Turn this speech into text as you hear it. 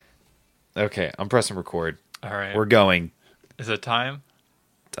Okay, I'm pressing record. All right. We're going. Is it time?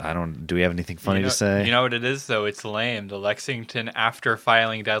 Do we have anything funny to say? You know what it is, though? It's lame. The Lexington after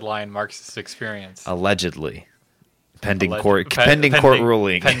filing deadline marks this experience. Allegedly. Pending Alleged- court pe- pending court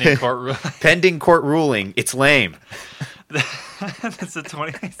ruling. Pending court ruling. Pending court ruling. It's lame. That's the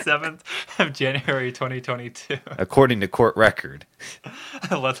 27th of January 2022. According to court record.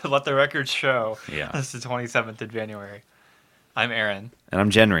 let the record show. Yeah. This is the 27th of January. I'm Aaron, And I'm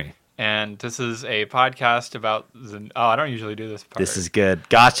Jenry. and this is a podcast about I don't usually do this part. This is good.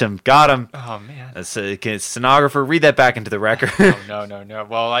 Gotcha. Got him. Oh, man. Stenographer, read that back into the record. Oh, no.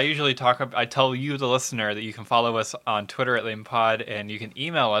 Well, I usually I tell you, the listener, that you can follow us on Twitter at LamePod, and you can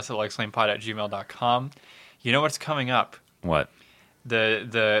email us at lexlamepod@gmail.com. You know what's coming up? What?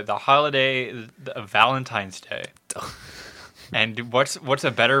 The holiday of Valentine's Day. And what's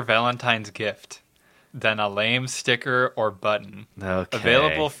a better Valentine's gift than a lame sticker or button? Okay.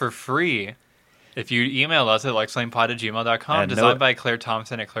 Available for free if you email us at lexlamepod@gmail.com, designed by Claire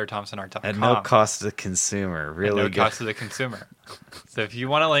Thompson at clairethompsonart.com. At no cost to the consumer. Really At no cost to the consumer. So if you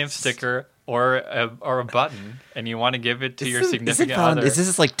want a lame sticker or a button and you want to give it to your significant other, Is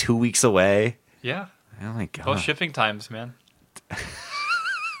this like 2 weeks away? yeah, Oh my god. both shipping times, man.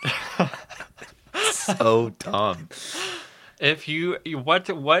 So dumb. If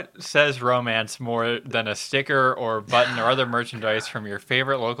what says romance more than a sticker or button or other merchandise from your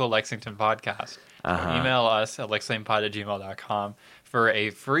favorite local Lexington podcast? Email us at lexlamepod@gmail.com for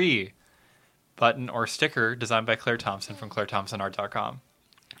a free button or sticker designed by Claire Thompson from clairethompsonart.com.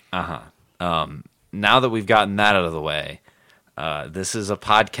 Now that we've gotten that out of the way, this is a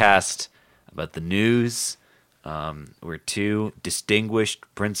podcast about the news. We're two distinguished,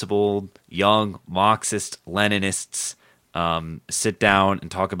 principled, young Marxist Leninists sit down and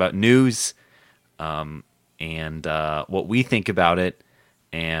talk about news and what we think about it,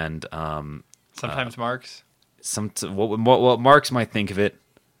 and Sometimes Marx. what Marx might think of it,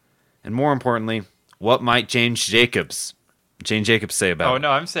 and more importantly, what might Jane Jacobs say about it. Oh,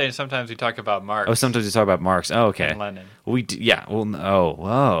 no, I'm saying sometimes we talk about Marx. Oh, sometimes we talk about Marx. Oh, okay. And Lenin. We do, yeah. Well,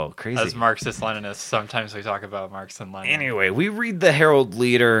 whoa, crazy. As Marxist-Leninists, sometimes we talk about Marx and Lenin. Anyway, we read the Herald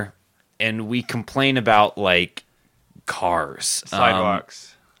Leader, and we complain about like cars,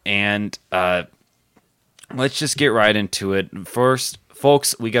 Sidewalks. and let's just get right into it. First,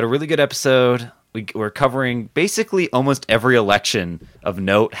 folks, we got a really good episode. We're covering basically almost every election of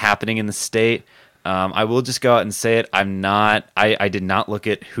note happening in the state. I will just go out and say it. I did not look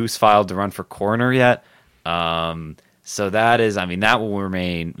at who's filed to run for coroner yet. So that will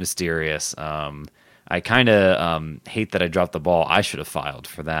remain mysterious. I kind of hate that I dropped the ball. I should have filed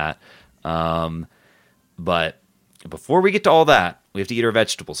for that. But before we get to all that, we have to eat our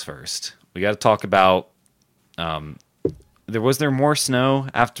vegetables first. We got to talk about, was there more snow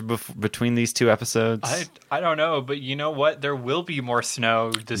between these two episodes? I don't know, but you know what? There will be more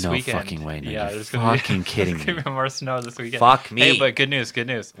snow this weekend. No fucking way. No, yeah, you're there's gonna fucking kidding there's me. gonna be more snow this weekend. Fuck me. Hey, but good news.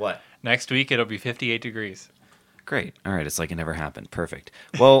 What? Next week it'll be 58 degrees. Great. All right. It's like it never happened. Perfect.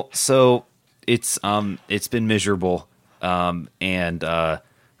 Well, so it's been miserable, and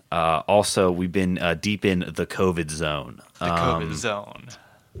also we've been deep in the COVID zone. The COVID zone.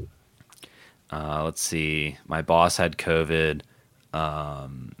 Let's see. My boss had COVID.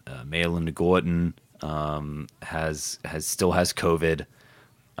 Malin Gordon still has COVID.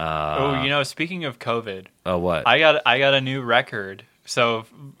 Speaking of COVID, Oh, what? I got a new record. So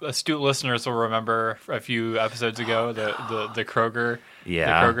astute listeners will remember a few episodes ago the Kroger the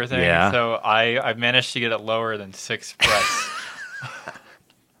Kroger thing. Yeah. So I managed to get it lower than 6 breaths.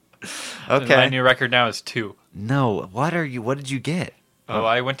 Okay. My new record now is 2. No. What did you get? Oh,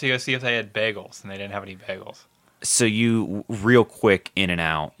 I went to go see if they had bagels, and they didn't have any bagels. So you real quick in and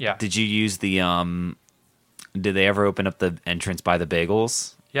out. Yeah. Did you use the Did they ever open up the entrance by the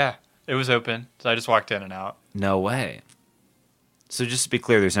bagels? Yeah, it was open, so I just walked in and out. No way. So just to be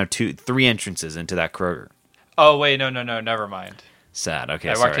clear, there's now 3 entrances into that Kroger. Oh wait, no, never mind. Sad. Okay,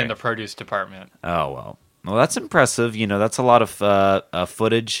 I sorry. walked in the produce department. Oh well. Well, that's impressive. You know, that's a lot of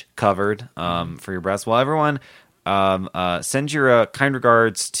footage covered for your breasts. Well, everyone, send your kind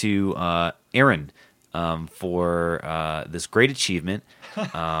regards to Aaron for this great achievement.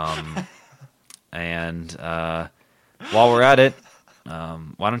 And while we're at it,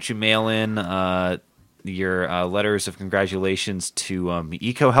 why don't you mail in your letters of congratulations to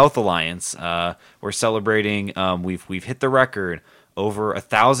Eco Health Alliance? We're celebrating. We've hit the record. Over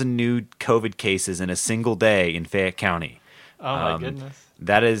 1,000 new COVID cases in a single day in Fayette County. Oh my goodness!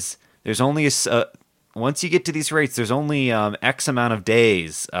 That is, there's only once you get to these rates, there's only X amount of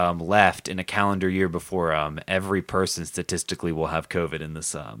days left in a calendar year before every person statistically will have COVID in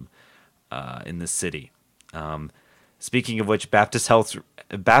this in the city. Speaking of which, Baptist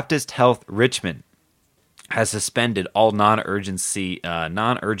Health Richmond has suspended all non-urgent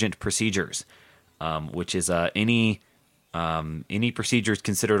procedures, which is any procedure is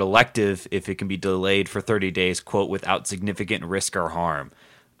considered elective if it can be delayed for 30 days, quote, without significant risk or harm.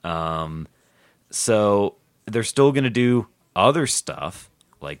 So they're still going to do other stuff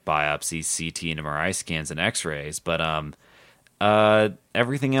like biopsies, CT and MRI scans and x-rays, but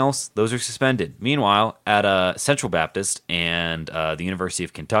everything else, those are suspended. Meanwhile, at Central Baptist and the University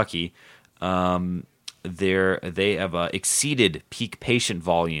of Kentucky, they have exceeded peak patient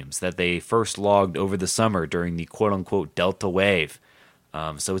volumes that they first logged over the summer during the quote-unquote Delta wave.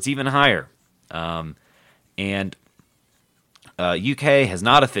 So it's even higher. And UK has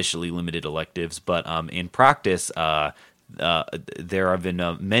not officially limited electives, but in practice, there have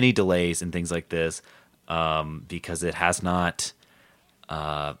been many delays and things like this because it has not.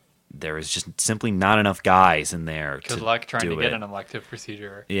 There is just simply not enough guys in there. Good luck trying to get an elective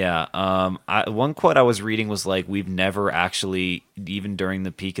procedure. Yeah. One quote I was reading was like, we've never actually, even during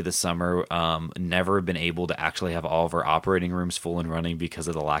the peak of the summer, never been able to actually have all of our operating rooms full and running because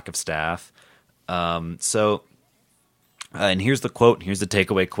of the lack of staff. And here's the quote. Here's the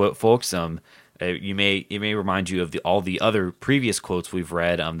takeaway quote, folks. It may remind you of all the other previous quotes we've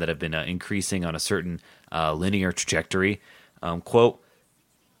read that have been increasing on a certain linear trajectory. Quote,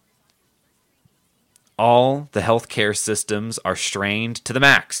 all the healthcare systems are strained to the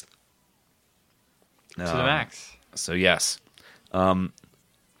max. To the max. So, yes.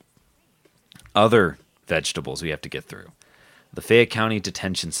 Other vegetables we have to get through. The Fayette County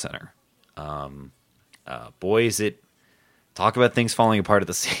Detention Center. Boy, is it... Talk about things falling apart at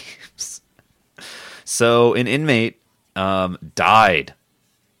the seams. So, an inmate died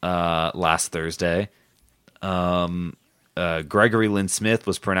last Thursday. Gregory Lynn Smith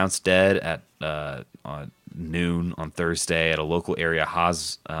was pronounced dead at noon on Thursday at a local area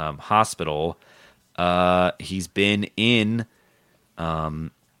hospital. He's been in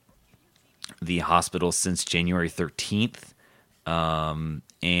the hospital since January 13th, and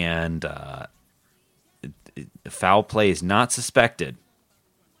foul play is not suspected.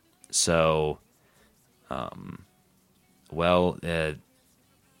 So,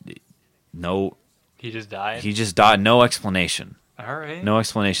 no. He just died? He just died. No explanation. All right. No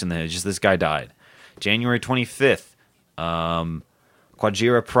explanation there. Just this guy died. January 25th,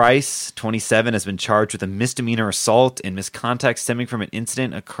 Quadjira Price, 27, has been charged with a misdemeanor assault and misconduct stemming from an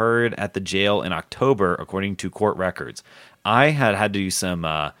incident occurred at the jail in October, according to court records. I had to do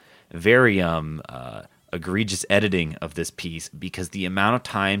some very egregious editing of this piece because the amount of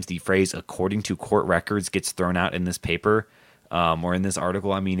times the phrase "according to court records" gets thrown out in this paper or in this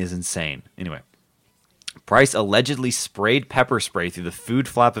article, is insane. Anyway. Price allegedly sprayed pepper spray through the food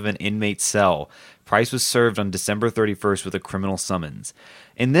flap of an inmate's cell. Price was served on December 31st with a criminal summons.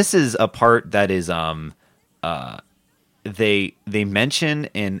 And this is a part that is they mention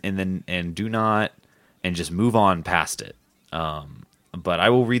and do not and just move on past it. But I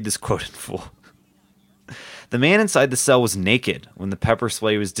will read this quote in full. The man inside the cell was naked when the pepper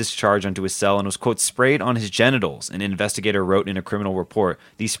spray was discharged onto his cell and was, quote, sprayed on his genitals, an investigator wrote in a criminal report.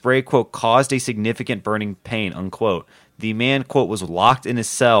 The spray, quote, caused a significant burning pain, unquote. The man, quote, was locked in his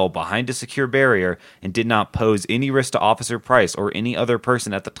cell behind a secure barrier and did not pose any risk to Officer Price or any other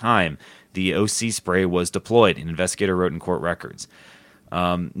person at the time the OC spray was deployed, an investigator wrote in court records.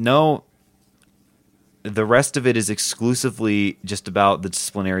 No, the rest of it is exclusively just about the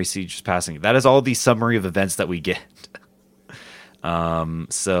disciplinary seizures passing. That is all the summary of events that we get.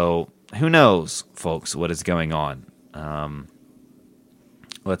 So who knows, folks, what is going on?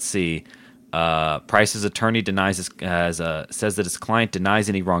 Let's see. Price's attorney says that his client denies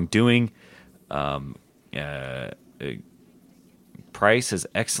any wrongdoing. Price has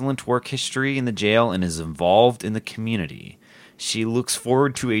excellent work history in the jail and is involved in the community. She looks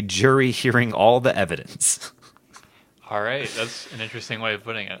forward to a jury hearing all the evidence. All right. That's an interesting way of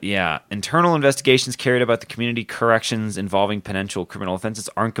putting it. Yeah. Internal investigations carried out by the community corrections involving potential criminal offenses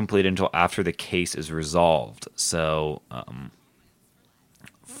aren't completed until after the case is resolved. So,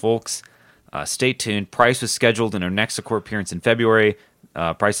 folks, stay tuned. Price was scheduled in her next court appearance in February.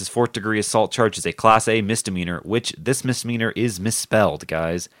 Price's fourth-degree assault charge is a Class A misdemeanor, which this misdemeanor is misspelled,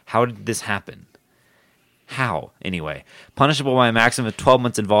 guys. How did this happen? How? Anyway, punishable by a maximum of 12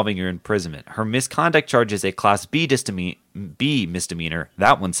 months involving your imprisonment. Her misconduct charge is a Class B misdemeanor.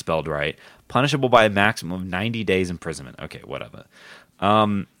 That one's spelled right. Punishable by a maximum of 90 days imprisonment. Okay, whatever.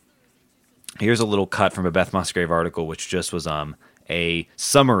 Here's a little cut from a Beth Musgrave article, which just was a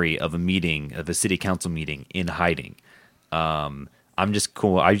summary of a city council meeting in hiding. I'm just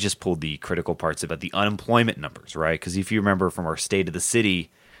cool. I just pulled the critical parts about the unemployment numbers, right? Because if you remember from our State of the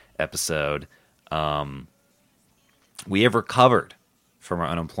City episode, we have recovered from our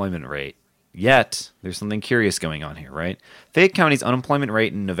unemployment rate. Yet, there's something curious going on here, right? Fayette County's unemployment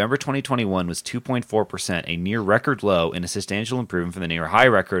rate in November 2021 was 2.4%, a near record low and a substantial improvement from the near high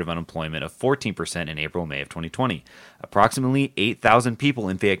record of unemployment of 14% in April and May of 2020. Approximately 8,000 people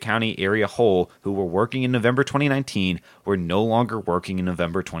in Fayette County area whole who were working in November 2019 were no longer working in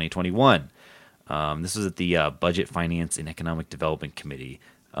November 2021. This was at the Budget, Finance, and Economic Development Committee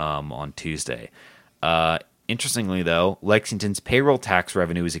on Tuesday. Interestingly, though, Lexington's payroll tax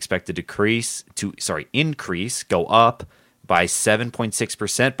revenue is expected to increase, go up by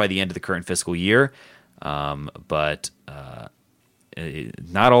 7.6% by the end of the current fiscal year. But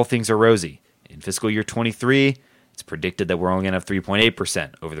not all things are rosy. In fiscal year 23, it's predicted that we're only going to have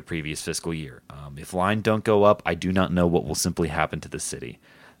 3.8% over the previous fiscal year. If line don't go up, I do not know what will simply happen to the city.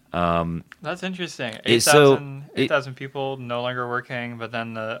 That's interesting. 8,000 people no longer working, but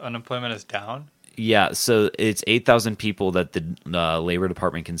then the unemployment is down. Yeah, so it's 8,000 people that the Labor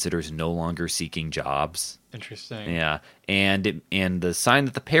Department considers no longer seeking jobs. Interesting. Yeah, and the sign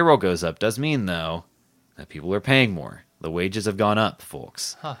that the payroll goes up does mean, though, that people are paying more. The wages have gone up,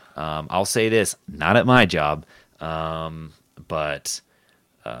 folks. Huh. I'll say this, not at my job, but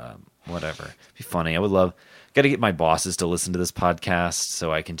whatever. It'd be funny. I would love... Got to get my bosses to listen to this podcast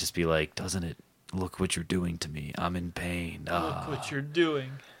so I can just be like, doesn't it look what you're doing to me? I'm in pain. Look what you're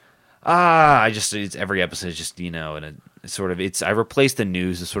doing. It's every episode is just, and I replaced the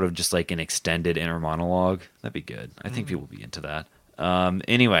news with sort of just like an extended inner monologue. That'd be good. I think people would be into that.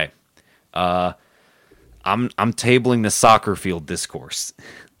 Anyway, I'm tabling the soccer field discourse.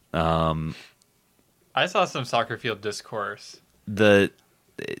 I saw some soccer field discourse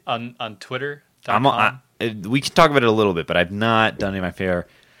on Twitter. We can talk about it a little bit, but I've not done any of my fair.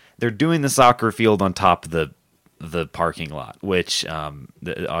 They're doing the soccer field on top of the parking lot, which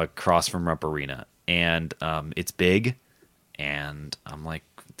across from Rupp Arena, and it's big, and I'm like,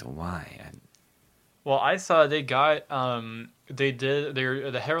 why? Well, I saw the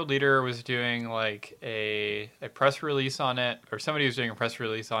Herald Leader was doing like a press release on it, or somebody was doing a press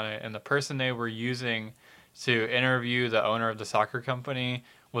release on it, and the person they were using to interview the owner of the soccer company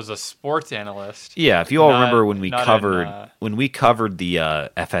was a sports analyst. Yeah, if you all remember when we covered the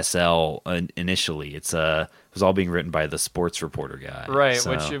FSL initially, it was all being written by the sports reporter guy. Right,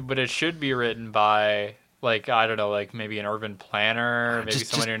 so. but it should be written by I don't know, maybe an urban planner, maybe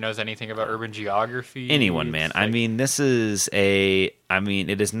someone who knows anything about urban geography. Anyone, man. It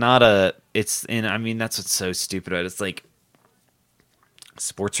is not that's what's so stupid about it. It's like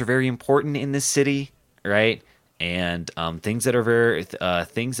sports are very important in this city, right? And things that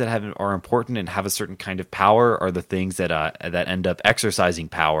are important and have a certain kind of power are the things that end up exercising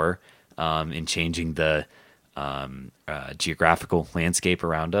power in changing the geographical landscape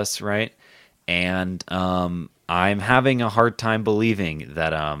around us, right? And I'm having a hard time believing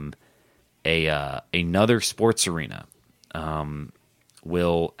that another sports arena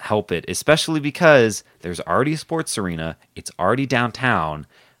will help it, especially because there's already a sports arena. It's already downtown.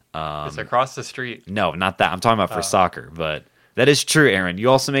 It's across the street. No, not that. I'm talking about for soccer, but that is true, Aaron. You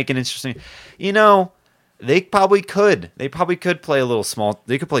also make an interesting... they probably could. They probably could play a little small...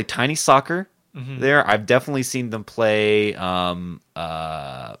 They could play tiny soccer there. I've definitely seen them play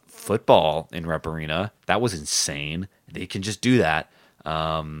football in Rupp Arena. That was insane. They can just do that.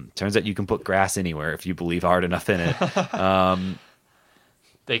 Turns out you can put grass anywhere if you believe hard enough in it.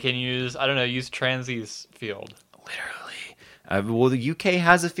 They can use Transi's field. Literally. Well, the UK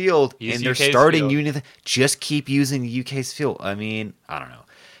has a field, and they're UK's starting field. Just keep using the UK's field. I mean, I don't know.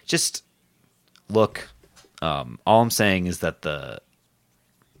 Just look. All I'm saying is that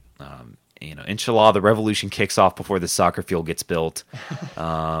inshallah, the revolution kicks off before the soccer field gets built,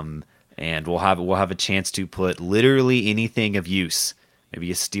 and we'll have a chance to put literally anything of use. Maybe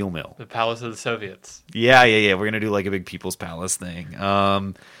a steel mill. The Palace of the Soviets. Yeah. We're gonna do like a big People's Palace thing.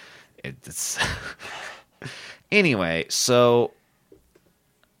 It's. Anyway, so,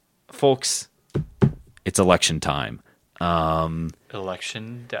 folks, it's election time.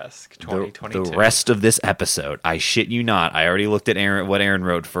 Election Desk 2022. The rest of this episode, I shit you not, I already looked at what Aaron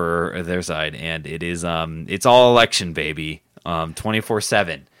wrote for their side, and it is it's all election, baby,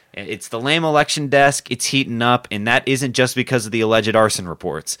 24/7. It's the lame election desk. It's heating up, and that isn't just because of the alleged arson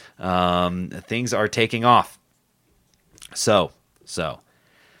reports. Things are taking off. So,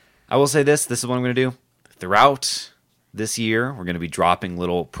 I will say this. This is what I'm going to do. Throughout this year, we're going to be dropping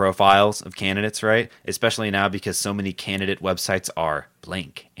little profiles of candidates, right? Especially now because so many candidate websites are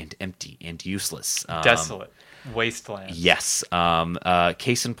blank and empty and useless. Desolate. wasteland. Yes.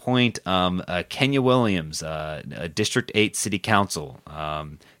 Case in point, Kenya Williams, District 8 City Council.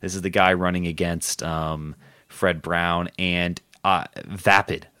 This is the guy running against Fred Brown and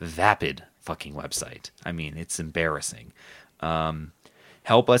Vapid fucking website. I mean, it's embarrassing.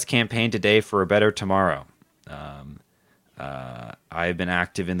 Help us campaign today for a better tomorrow. I've been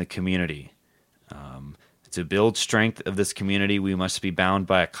active in the community. To build strength of this community, we must be bound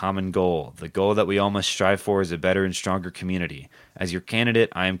by a common goal. The goal that we all must strive for is a better and stronger community. As your candidate,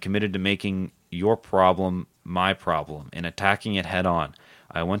 I am committed to making your problem my problem and attacking it head on.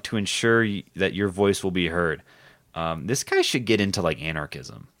 I want to ensure that your voice will be heard. This guy should get into like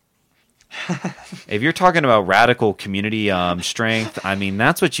anarchism. If you're talking about radical community strength, I mean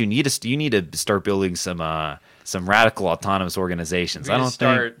that's what you need. You need to start building some radical autonomous organizations. I don't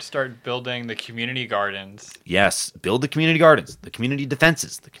start building the community gardens. Yes, build the community gardens, the community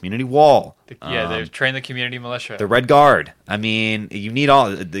defenses, the community wall. They train the community militia, the Red Guard. I mean, you need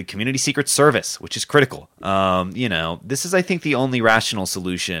all the community secret service, which is critical. This is, I think, the only rational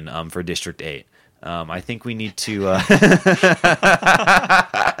solution for District 8. I think we need to.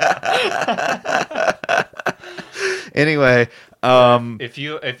 Anyway, if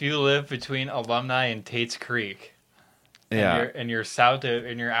you live between Alumni and Tate's Creek, yeah, and you're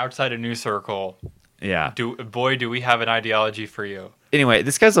outside of New Circle, yeah, do we have an ideology for you? Anyway,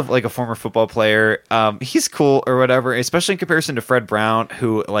 this guy's like a former football player. He's cool or whatever, especially in comparison to Fred Brown,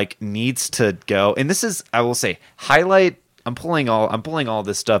 who like needs to go. And this is, I will say, highlight. I'm pulling all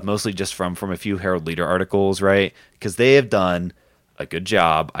this stuff mostly just from a few Herald Leader articles, right? Because they have done a good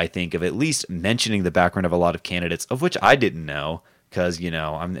job, I think, of at least mentioning the background of a lot of candidates, of which I didn't know, because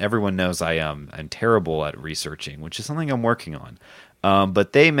everyone knows I'm terrible at researching, which is something I'm working on.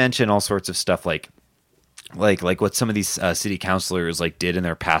 But they mention all sorts of stuff like what some of these city councilors like did in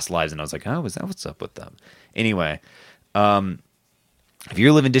their past lives, and I was like, oh, is that what's up with them? Anyway, if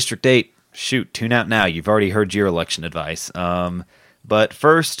you live in District 8. Shoot, tune out now. You've already heard your election advice. But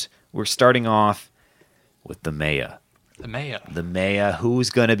first, we're starting off with the mayor. The mayor. Who's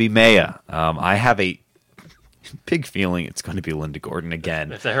going to be mayor? I have a big feeling it's going to be Linda Gordon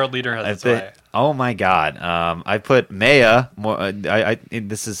again. If the Herald Leader has its way. Oh my God! I put mayor. More.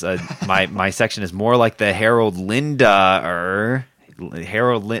 This is my section is more like the Herald Linda.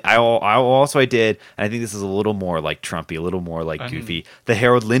 Harold. I did, and I think this is a little more like Trumpy, a little more like goofy. The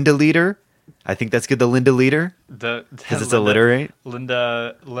Harold Linda Leader. I think that's good. The Linda Leader. Because it's alliterate.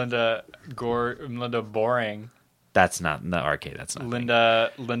 Linda Boring. That's not okay. That's not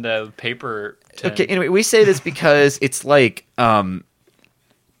Linda Paper. Okay. Anyway, we say this because it's like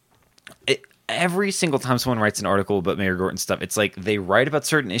every single time someone writes an article about Mayor Gordon stuff, it's like they write about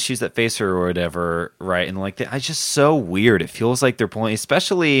certain issues that face her or whatever, right? And like, it's just so weird. It feels like they're pulling,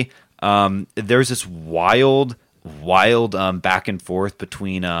 especially there's this wild back and forth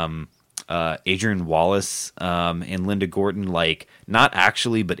between Adrian Wallace and Linda Gordon, like not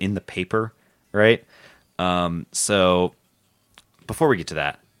actually, but in the paper, right? So before we get to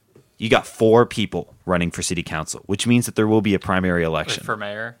that, you got 4 people running for city council, which means that there will be a primary election for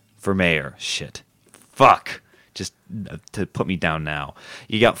mayor. For mayor. Shit. Fuck. Just to put me down now.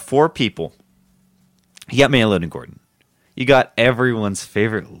 You got 4 people. You got Mayor Linda Gordon. You got everyone's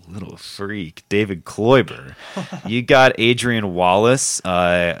favorite little freak, David Kloiber. You got Adrian Wallace, quote,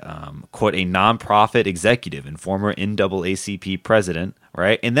 a nonprofit executive and former NAACP president,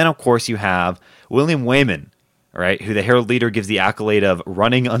 right? And then, of course, you have William Wayman, right, who the Herald Leader gives the accolade of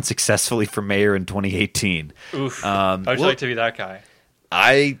running unsuccessfully for mayor in 2018. Oof. How'd you like to be that guy?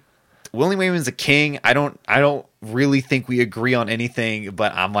 William Wayman's a king. I don't really think we agree on anything,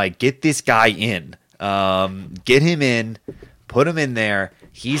 but I'm like, get this guy in. Get him in, put him in there.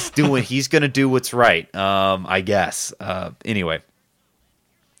 He's going to do what's right. I guess. Anyway,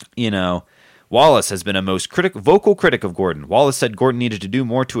 Wallace has been a most vocal critic of Gordon. Wallace said Gordon needed to do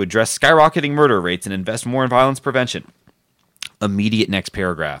more to address skyrocketing murder rates and invest more in violence prevention. Immediate next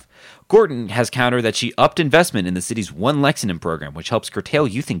paragraph. Gordon has countered that she upped investment in the city's One Lexington program, which helps curtail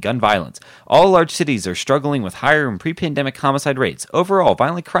youth and gun violence. All large cities are struggling with higher and pre-pandemic homicide rates. Overall,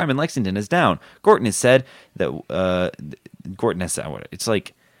 violent crime in Lexington is down. Gordon has said that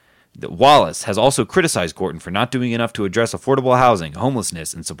Wallace has also criticized Gordon for not doing enough to address affordable housing,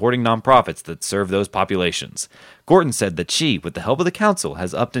 homelessness, and supporting nonprofits that serve those populations. Gordon said that she, with the help of the council,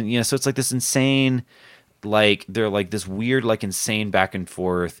 has upped in, so it's like this insane, like they're like this weird, like insane back and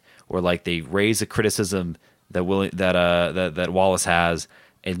forth. Or like they raise a criticism that Wallace has,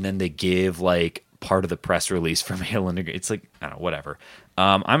 and then they give like part of the press release from Hale. It's like, I don't know, whatever.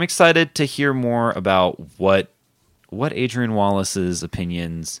 I'm excited to hear more about what Adrian Wallace's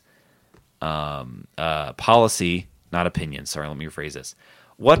opinions policy, not opinion. Sorry, let me rephrase this.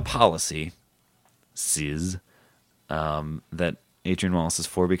 What policy that Adrian Wallace is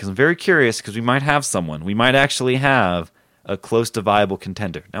for? Because I'm very curious, because we might have someone. We might actually have a close to viable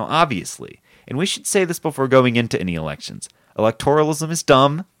contender. Now, obviously, and we should say this before going into any elections, electoralism is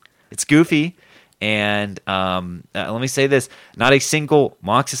dumb. It's goofy. And let me say this, not a single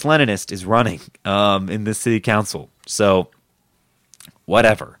Marxist-Leninist is running in this city council. So,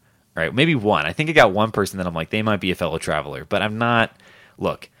 whatever. Right? Maybe one. I think I got one person that I'm like, they might be a fellow traveler. But I'm not.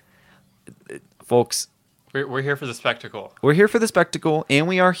 Look, folks. We're here for the spectacle. We're here for the spectacle, and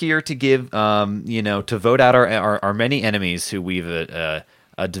we are here to give, to vote out our many enemies who we've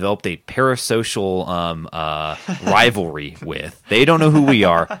developed a parasocial rivalry with. They don't know who we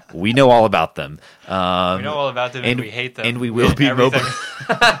are. We know all about them. We know all about them, and we hate them. And we will be and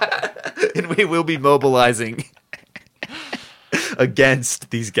we will be mobilizing against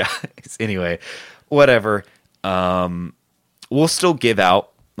these guys. Anyway, whatever. We'll still give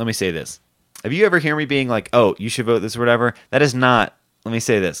out. Let me say this. Have you ever hear me being like, oh, you should vote this or whatever? That is not, let me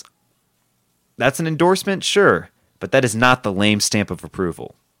say this. That's an endorsement, sure, but that is not the lame stamp of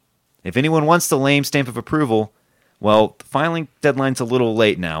approval. If anyone wants the lame stamp of approval, well, the filing deadline's a little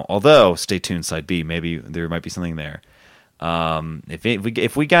late now, although, stay tuned, Side B, maybe there might be something there.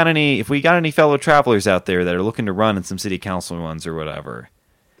 If we got any fellow travelers out there that are looking to run in some city council ones or whatever,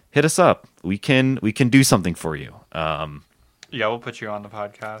 hit us up. We can do something for you. Yeah, we'll put you on the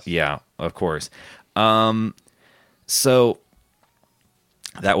podcast. Yeah, of course. So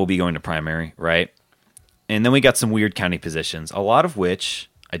that will be going to primary, right? And then we got some weird county positions, a lot of which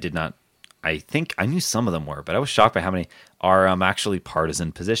I think I knew some of them were, but I was shocked by how many are actually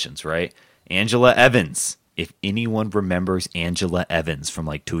partisan positions, right? Angela Evans, if anyone remembers Angela Evans from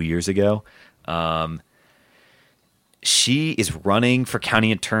like 2 years ago, she is running for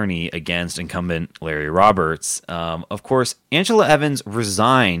county attorney against incumbent Larry Roberts. Of course, Angela Evans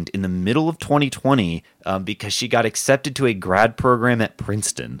resigned in the middle of 2020 because she got accepted to a grad program at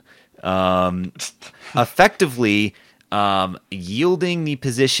Princeton, effectively yielding the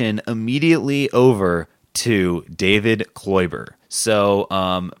position immediately over to David Kloiber. So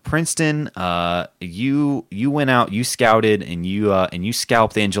Princeton, you went out, you scouted, and you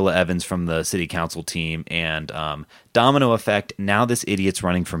scalped Angela Evans from the city council team, and domino effect. Now this idiot's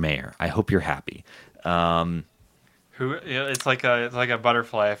running for mayor. I hope you're happy. It's like a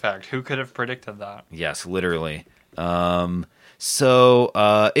butterfly effect. Who could have predicted that? Yes, literally. Anyway,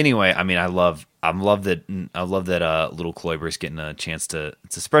 I mean, I love that little Kloiber's getting a chance to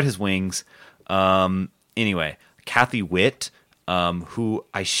spread his wings. Anyway, Kathy Witt. Who,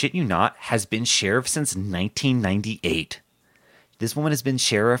 I shit you not, has been sheriff since 1998. This woman has been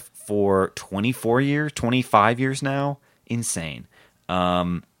sheriff for 25 years now. Insane.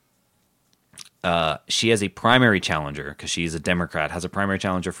 She has a primary challenger, because she's a Democrat, has a primary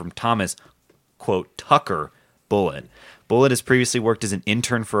challenger from Thomas, quote, Tucker Bullitt. Bullitt has previously worked as an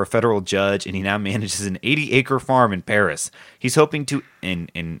intern for a federal judge, and he now manages an 80-acre farm in Paris. He's hoping to,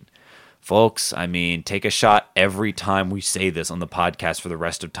 folks, I mean, take a shot every time we say this on the podcast for the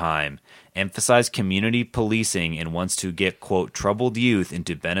rest of time. Emphasize community policing and wants to get, quote, troubled youth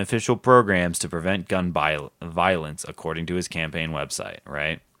into beneficial programs to prevent gun violence, according to his campaign website,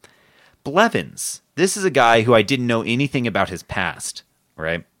 right? Blevins. This is a guy who I didn't know anything about his past,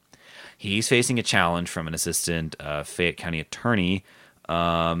 right? He's facing a challenge from an assistant Fayette County attorney.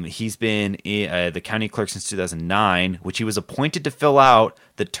 He's been the county clerk since 2009, which he was appointed to fill out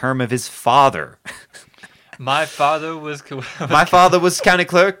the term of his father. My father was county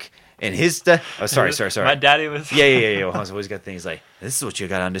clerk, and his sorry. My daddy was. Yeah. I always got things like, this is what you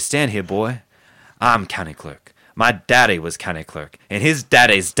got to understand here, boy. I'm county clerk. My daddy was county clerk, and his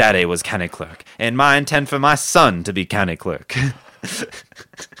daddy's daddy was county clerk, and I intend for my son to be county clerk.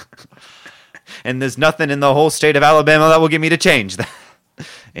 And there's nothing in the whole state of Alabama that will get me to change that.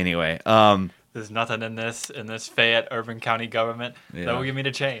 Anyway, there's nothing in this Fayette urban county government that will get me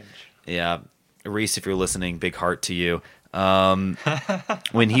to change. Yeah, Reese, if you're listening, big heart to you.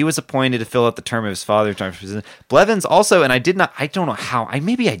 When he was appointed to fill out the term of his father, Blevins also, and I don't know how.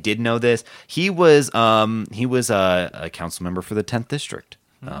 Maybe I did know this. He was a council member for the 10th district,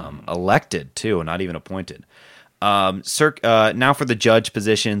 elected too, not even appointed. Now for the judge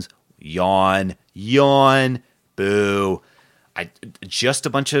positions, yawn, boo. Just a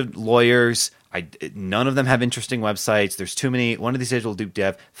bunch of lawyers. None of them have interesting websites. There's too many. One of these days we'll do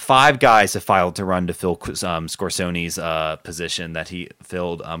dev. 5 guys have filed to run to fill Scorsoni's position that he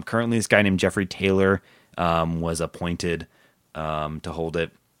filled. Currently, this guy named Jeffrey Taylor was appointed to hold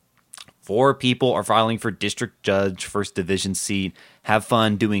it. 4 people are filing for district judge, first division seat. Have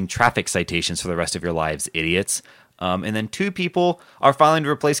fun doing traffic citations for the rest of your lives, idiots. And then 2 people are filing to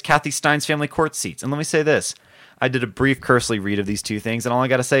replace Kathy Stein's family court seats. And let me say this. I did a brief cursory read of these 2 things, and all I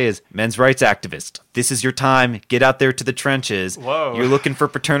got to say is, men's rights activist, this is your time. Get out there to the trenches. Whoa. You're looking for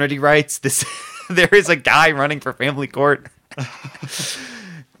paternity rights? There is a guy running for family court.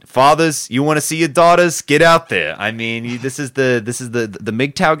 Fathers, you want to see your daughters? Get out there. I mean, this is the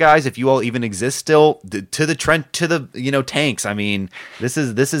MGTOW guys. If you all even exist still, to the tanks. I mean, this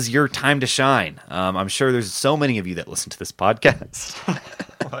is your time to shine. I'm sure there's so many of you that listen to this podcast.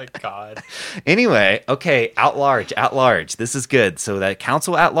 Oh my God. Anyway, okay, at large. This is good. So that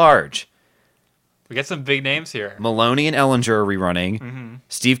council at large. We got some big names here. Maloney and Ellinger are rerunning. Mm-hmm.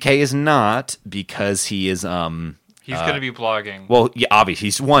 Steve K is not because he is He's going to be blogging. Well, yeah, obviously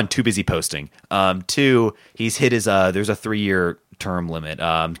he's 1, too busy posting. 2, he's hit his there's a 3-year term limit,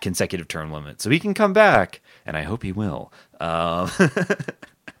 consecutive term limit, so he can come back, and I hope he will. I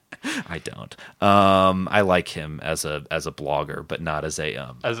don't. I like him as a blogger, but not as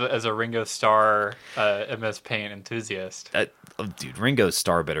a as a Ringo Starr MS Paint enthusiast. Dude, Ringo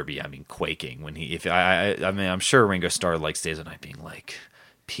Starr better be quaking when he I'm sure Ringo Starr likes Days of Night being like,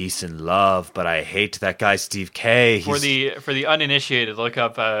 peace and love, but I hate that guy Steve K. For the uninitiated, look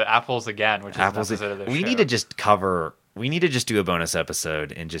up Apples Again, which is Apples an episode of this we show. need to just do a bonus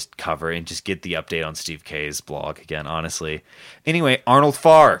episode and just get the update on Steve K's blog again, honestly. Anyway, Arnold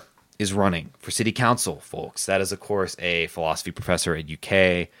Farr is running for city council, folks. That is, of course, a philosophy professor at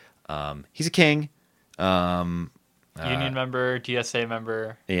UK. He's a king. Union member, DSA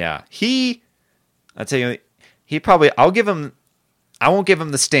member. Yeah. I'll tell you, I won't give him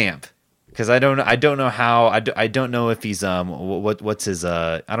the stamp because I don't know how, I don't know if he's, what's his,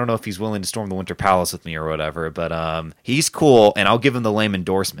 I don't know if he's willing to storm the Winter Palace with me or whatever, but, he's cool and I'll give him the lame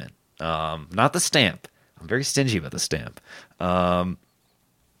endorsement. Not the stamp. I'm very stingy about the stamp.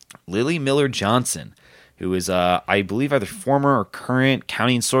 Lily Miller Johnson, who is, I believe, either former or current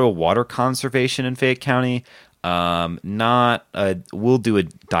county and soil water conservation in Fayette County. We'll do a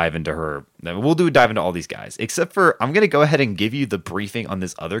dive into her. We'll do a dive into all these guys, except for I'm going to go ahead and give you the briefing on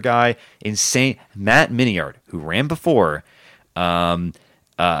this other guy, insane Matt Miniard, who ran before. And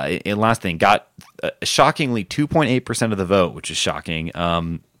last thing, got shockingly 2.8% of the vote, which is shocking.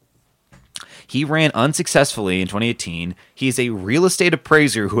 He ran unsuccessfully in 2018. He is a real estate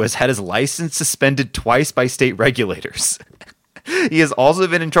appraiser who has had his license suspended twice by state regulators. He has also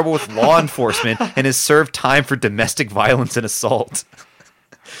been in trouble with law enforcement and has served time for domestic violence and assault.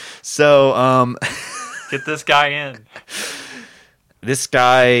 So, get this guy in. This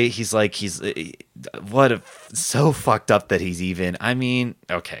guy, so fucked up that he's even,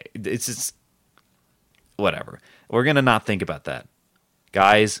 okay, it's just, whatever. We're going to not think about that.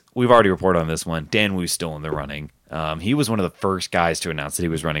 Guys, we've already reported on this one. Dan Wu's still in the running. He was one of the first guys to announce that he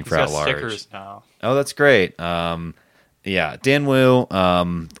was running for at-large. Stickers now. Oh, that's great. Yeah, Dan Wu,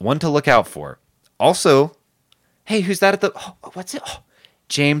 one to look out for. Also, hey, who's that what's it? Oh,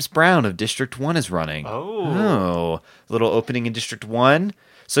 James Brown of District 1 is running. Oh, little opening in District 1.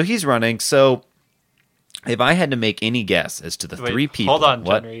 So he's running. So if I had to make any guess as to the 3 people. Hold on,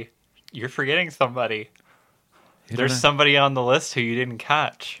 Henry. You're forgetting somebody. There's somebody on the list who you didn't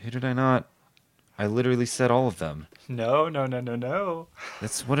catch. Who did I not? I literally said all of them. No.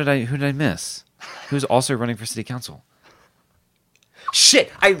 Who did I miss? Who's also running for city council?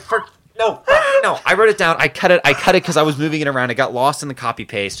 Shit! No, I wrote it down. I cut it because I was moving it around. It got lost in the copy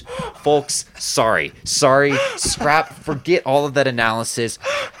paste. Folks, sorry. Forget all of that analysis.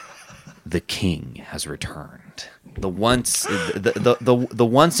 The king has returned. The once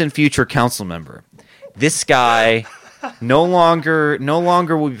and future council member. This guy no longer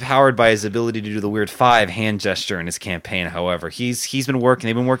will be powered by his ability to do the weird 5 hand gesture in his campaign. However, they've been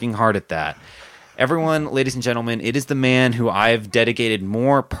working hard at that. Everyone, ladies and gentlemen, it is the man who I've dedicated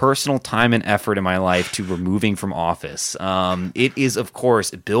more personal time and effort in my life to removing from office. It is, of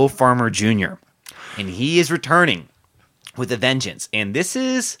course, Bill Farmer Jr., and he is returning with a vengeance. And this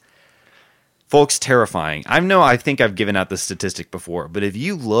is, folks, terrifying. I think I've given out this statistic before, but if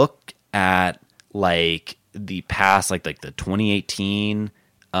you look at the past, the 2018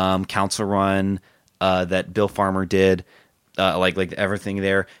 council run that Bill Farmer did, everything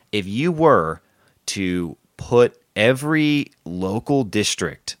there, if you were to put every local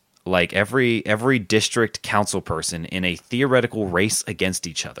district, every district council person in a theoretical race against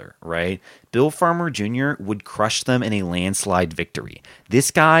each other, right? Bill Farmer Jr. would crush them in a landslide victory.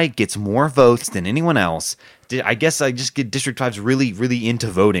 This guy gets more votes than anyone else. I guess I just get District 5's really, really into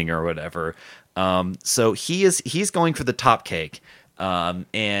voting or whatever. So he's going for the top cake.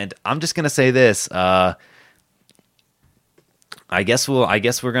 And I'm just gonna say this. I guess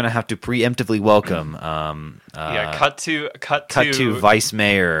we're gonna have to preemptively welcome. Cut to Vice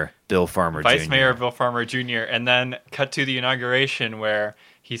Mayor Bill Farmer Vice Jr. Mayor Bill Farmer Jr. And then cut to the inauguration where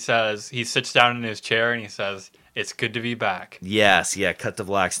he sits down in his chair and he says, "It's good to be back." Yes, yeah. Cut to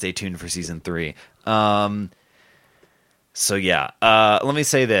black. Stay tuned for season 3. Let me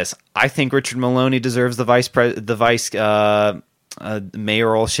say this. I think Richard Maloney deserves the vice mayoralship.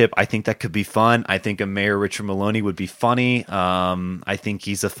 I think that could be fun. I think a Mayor Richard Maloney would be funny. I think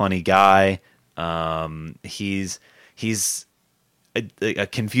he's a funny guy. He's a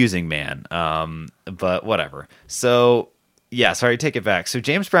confusing man. But whatever. So yeah, sorry, take it back. So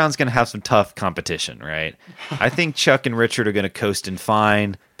James Brown's going to have some tough competition, right? I think Chuck and Richard are going to coast in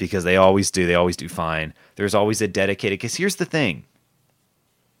fine because they always do. They always do fine. There's always a dedicated, because here's the thing.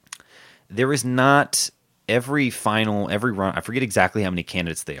 There is not every run, I forget exactly how many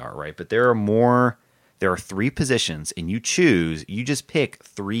candidates they are, right? But there are 3 positions, and you just pick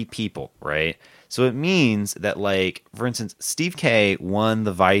 3 people, right? So it means that, like, for instance, Steve K won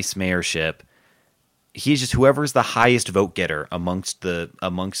the vice mayorship. He's just whoever's the highest vote getter amongst the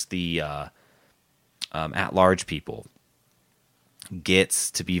at-large people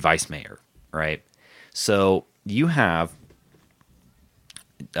gets to be vice mayor, right? So you have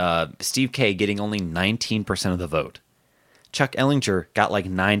Steve K getting only 19% of the vote. Chuck Ellinger got like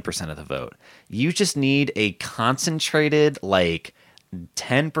 9% of the vote. You just need a concentrated like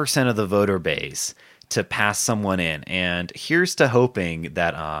 10% of the voter base to pass someone in. And here's to hoping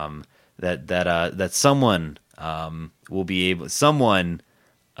that that someone will be able, someone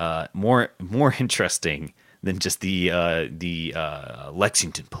more interesting than just the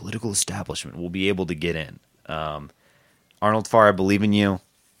Lexington political establishment will be able to get in. Arnold Farr, I believe in you.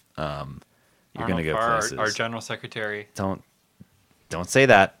 You're going to go places. Our general secretary. Don't say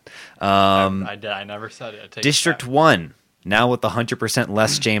that. I never said it. District 1, now with 100%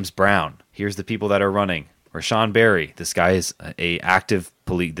 less James Brown. Here's the people that are running. Rashawn Barry. This guy is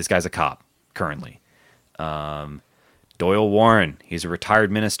this guy's a cop currently. Doyle Warren. He's a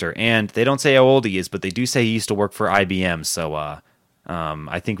retired minister. And they don't say how old he is, but they do say he used to work for IBM. So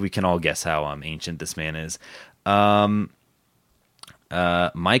I think we can all guess how ancient this man is.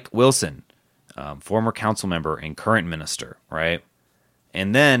 Mike Wilson, former council member and current minister, right?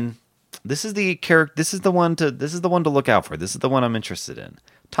 And then this is the one to look out for. This is the one I'm interested in.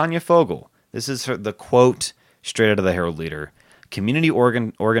 Tanya Fogel. This is the quote straight out of the Herald Leader. Community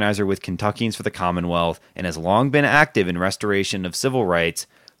organizer with Kentuckians for the Commonwealth and has long been active in restoration of civil rights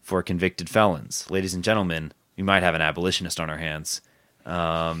for convicted felons. Ladies and gentlemen, we might have an abolitionist on our hands.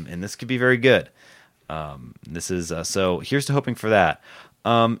 And this could be very good. This is so here's to hoping for that.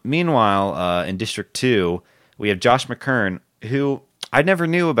 Meanwhile, in District 2, we have Josh McKern, who I never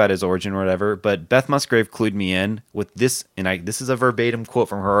knew about his origin or whatever, but Beth Musgrave clued me in with this, and this is a verbatim quote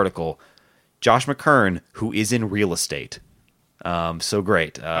from her article. Josh McKern, who is in real estate. So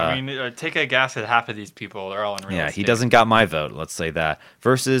great. Take a guess at half of these people. They're all in real estate. Yeah, he doesn't got my vote, let's say that.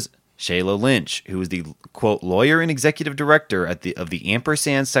 Versus Shayla Lynch, who is the, quote, lawyer and executive director of the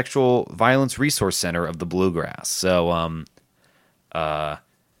Ampersand Sexual Violence Resource Center of the Bluegrass. So,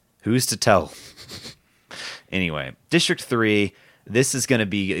 who's to tell? Anyway, District 3, this is gonna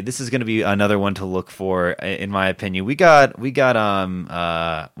be another one to look for, in my opinion. We got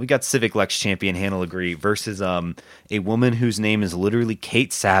Civic Lex champion Hannah Legree versus a woman whose name is literally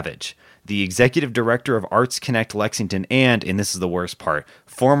Kate Savage, the executive director of Arts Connect Lexington, and this is the worst part,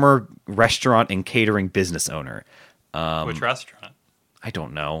 former restaurant and catering business owner. Which restaurant? I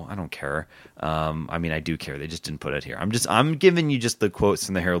don't know. I don't care. I do care. They just didn't put it here. I'm giving you just the quotes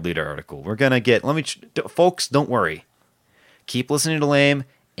from the Herald Leader article. We're gonna get. Folks, don't worry. Keep listening to Lame.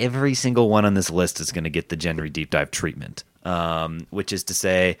 Every single one on this list is going to get the Gender Deep Dive treatment, which is to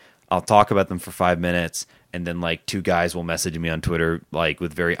say, I'll talk about them for 5 minutes, and then like 2 guys will message me on Twitter like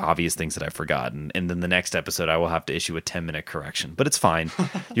with very obvious things that I've forgotten, and then the next episode I will have to issue a 10-minute correction. But it's fine.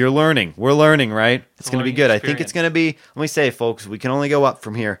 You're learning. We're learning, right? It's going to be good. Experience. I think it's going to be. Let me say, folks, we can only go up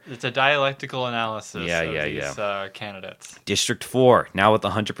from here. It's a dialectical analysis. Of these candidates. District 4, now with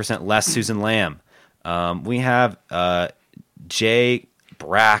 100% less Susan Lamb. We have J.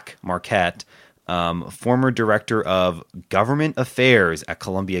 Brack Marquette, former director of government affairs at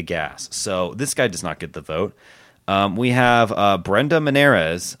Columbia Gas. So this guy does not get the vote. We have Brenda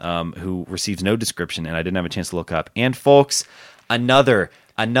Menares, who receives no description, and I didn't have a chance to look up. And folks, another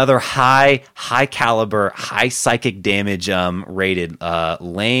high caliber, high psychic damage rated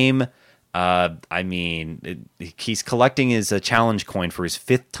Lame. He's collecting his challenge coin for his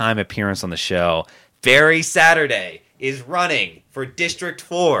 5th time appearance on the show. Very Saturday is running for District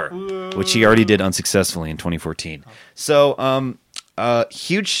 4, which he already did unsuccessfully in 2014. So,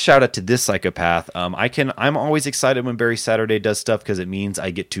 huge shout out to this psychopath. I'm always excited when Barry Saturday does stuff because it means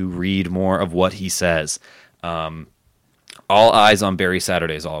I get to read more of what he says. All eyes on Barry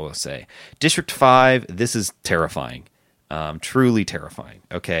Saturday is all I will say. District 5, this is terrifying. Truly terrifying.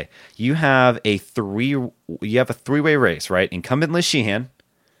 Okay. You have a three-way race, right? Incumbent Liz Sheehan,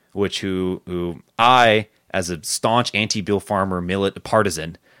 who I, as a staunch anti-Bill Farmer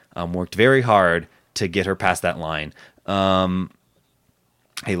partisan, worked very hard to get her past that line.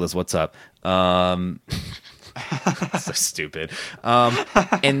 Hey Liz, what's up? So stupid.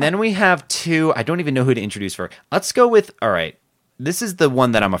 And then we have two. I don't even know who to introduce for. Let's go with. All right. This is the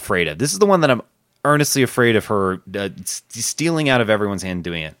one that I'm afraid of. This is the one that I'm earnestly afraid of her stealing out of everyone's hand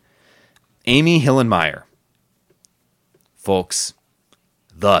doing it. Amy Hillenmeyer. Folks,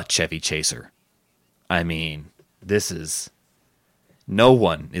 the Chevy Chaser. I mean, this is. No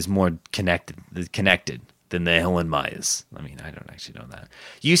one is more connected than the Hillenmeyers. I mean, I don't actually know that.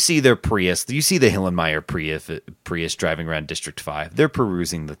 You see their Prius. You see the Hillenmeyer Prius driving around District 5. They're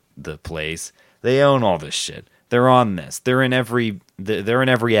perusing the place. They own all this shit. They're on this. They're in every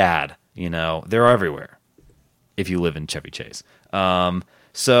ad. You know, they're everywhere. If you live in Chevy Chase.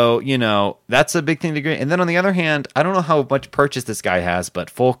 So, you know, that's a big thing to agree. And then on the other hand, I don't know how much purchase this guy has, but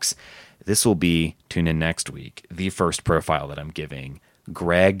folks, this will be, tune in next week, the first profile that I'm giving.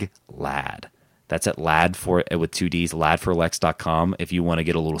 Greg Ladd. That's at with 2 Ds, ladforlex.com if you want to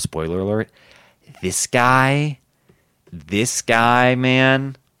get a little spoiler alert. This guy,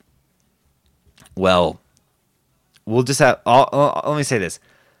 man, well, we'll just have, let me say this.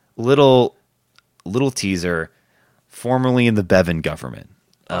 Little teaser, formerly in the Bevin government.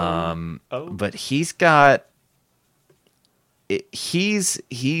 But he's got,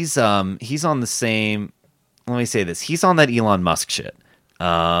 he's on the same, let me say this. He's on that Elon Musk shit.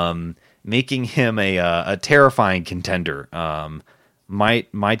 Making him a terrifying contender.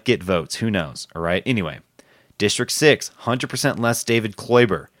 Might get votes. Who knows? All right. Anyway, District 6, 100% less David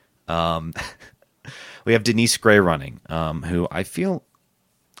Kloiber. We have Denise Gray running, who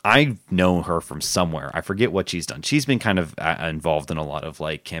I know her from somewhere. I forget what she's done. She's been kind of involved in a lot of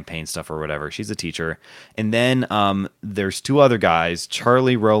like campaign stuff or whatever. She's a teacher. And then there's two other guys,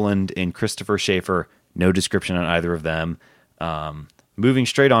 Charlie Rowland and Christopher Schaefer. No description on either of them. Moving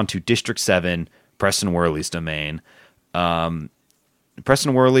straight on to District 7, Preston Worley's domain.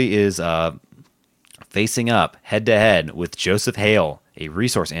 Preston Worley is facing up head-to-head with Joseph Hale, a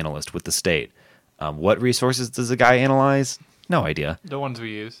resource analyst with the state. What resources does the guy analyze? No idea. The ones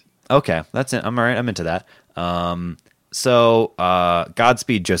we use. Okay, that's it. I'm all right. I'm into that. So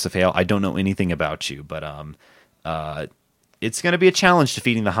Godspeed, Joseph Hale. I don't know anything about you, but it's going to be a challenge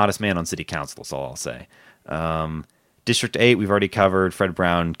defeating the hottest man on city council. That's all I'll say. District 8, we've already covered. Fred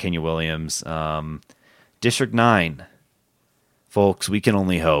Brown, Kenya Williams. District 9, folks, we can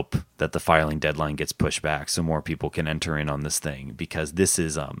only hope that the filing deadline gets pushed back so more people can enter in on this thing, because this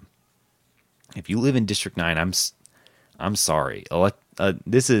is, if you live in District 9, I'm sorry.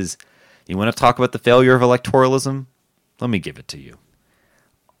 This is, you want to talk about the failure of electoralism? Let me give it to you.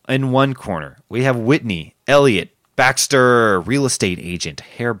 In one corner, we have Whitney Elliott Baxter, real estate agent,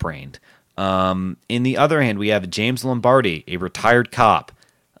 harebrained. In the other hand, we have James Lombardi, a retired cop.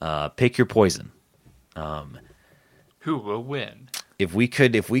 Pick your poison. Who will win? If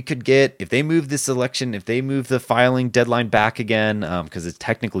they move this election, if they move the filing deadline back again, because it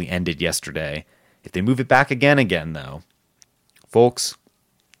technically ended yesterday, if they move it back again though, folks,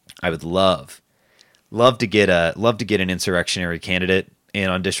 I would love to get an insurrectionary candidate in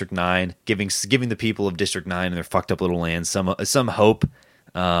on District 9, giving the people of District 9 and their fucked up little lands some hope.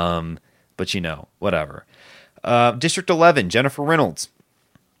 But you know, whatever. District 11, Jennifer Reynolds,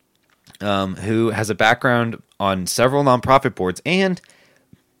 who has a background on several nonprofit boards, and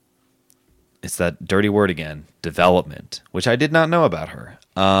it's that dirty word again, development, which I did not know about her.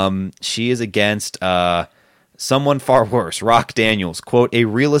 She is against someone far worse, Rock Daniels, quote, a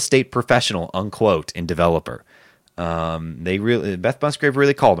real estate professional, unquote, and developer. Beth Musgrave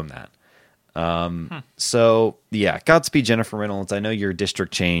really called him that. So yeah, Godspeed, Jennifer Reynolds. I know your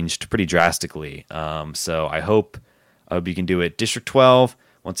district changed pretty drastically. So I hope you can do it. District 12.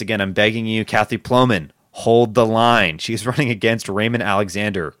 Once again, I'm begging you, Kathy Plomin, hold the line. She's running against Raymond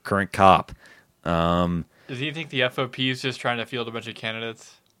Alexander, current cop. Do you think the FOP is just trying to field a bunch of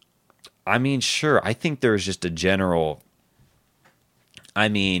candidates? I mean, sure. I think there's just a general. I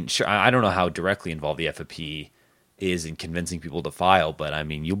mean, sure. I don't know how directly involved the FOP is in convincing people to file, but I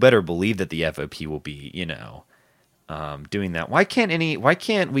mean, you better believe that the FOP will be, doing that. Why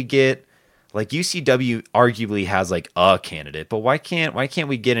can't we get Like UCW arguably has like a candidate, but why can't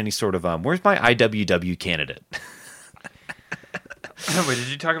we get any sort of where's my IWW candidate? Wait, did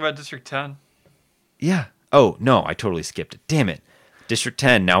you talk about District 10? Yeah. Oh, no, I totally skipped it. Damn it. District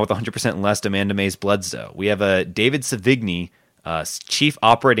 10, now with 100% less Amanda Mays Bledsoe. We have David Savigny, Chief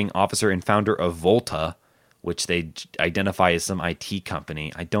Operating Officer and founder of Volta, which they identify as some IT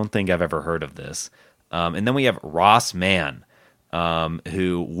company. I don't think I've ever heard of this. And then we have Ross Mann,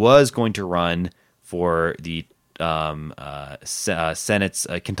 who was going to run for the Senate's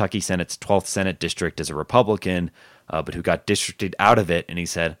Kentucky Senate's 12th Senate District as a Republican, but who got districted out of it, and he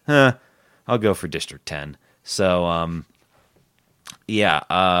said, I'll go for District 10. So,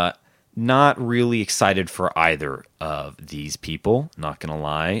 not really excited for either of these people, not going to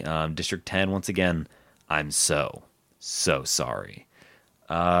lie. District 10, once again, I'm so sorry.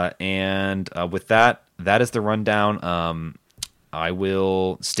 And with that is the rundown. I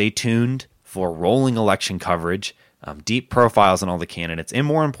will stay tuned for rolling election coverage, deep profiles on all the candidates, and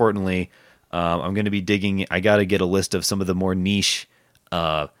more importantly, I'm going to be digging. I got to get a list of some of the more niche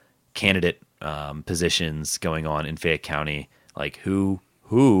candidate positions going on in Fayette County, like who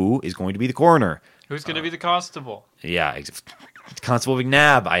is going to be the coroner, who's going to be the constable. Yeah, Constable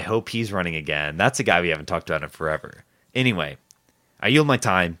McNabb. I hope he's running again. That's a guy we haven't talked about in forever. Anyway, I yield my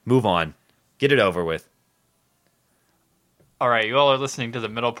time. Move on. Get it over with. All right, you all are listening to the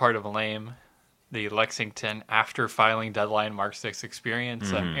middle part of Lame, the Lexington after filing deadline March 6th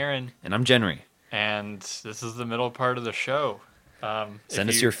experience. I'm Aaron. And I'm Jenry. And this is the middle part of the show. Send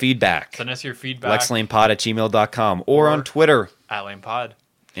us your feedback. LexLanePod@gmail.com or on Twitter @LanePod.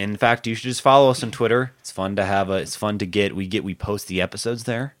 In fact, you should just follow us on Twitter. It's fun to have we post the episodes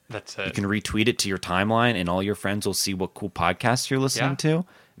there. That's it. You can retweet it to your timeline, and all your friends will see what cool podcasts you're listening to. And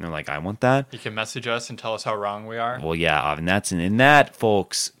they're like, I want that. You can message us and tell us how wrong we are. Well, yeah, and that's in that,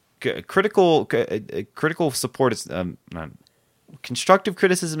 folks. Critical support is constructive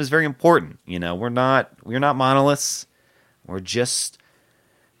criticism is very important. You know, we're not monoliths. We're just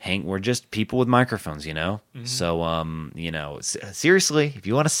people with microphones, you know? Mm-hmm. So, seriously, if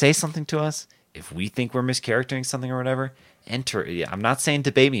you want to say something to us, if we think we're mischaractering something or whatever, enter. I'm not saying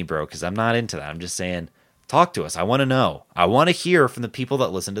debate me, bro, because I'm not into that. I'm just saying talk to us. I want to know. I want to hear from the people that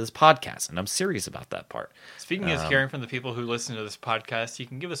listen to this podcast, and I'm serious about that part. Speaking of hearing from the people who listen to this podcast, you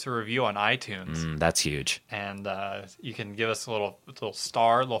can give us a review on iTunes. That's huge. And you can give us a little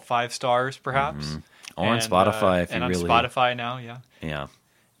 5 stars, perhaps. Mm-hmm. Or on Spotify, if you really... And on Spotify now, yeah. Yeah.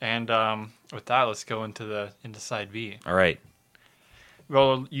 And with that, let's go into side B. All right.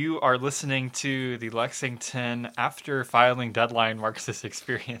 Well, you are listening to the Lexington after filing deadline March 6th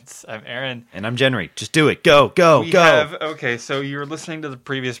experience. I'm Aaron. And I'm Jenry. Just do it. Go. Okay, so you're listening to the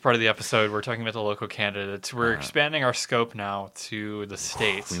previous part of the episode. We're talking about the local candidates. We're expanding our scope now to the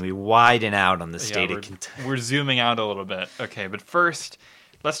states. We widen out on the state of Kentucky. We're zooming out a little bit. Okay, but first,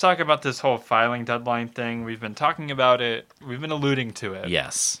 let's talk about this whole filing deadline thing. We've been talking about it. We've been alluding to it.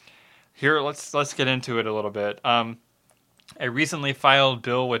 Yes. Here, let's get into it a little bit. A recently filed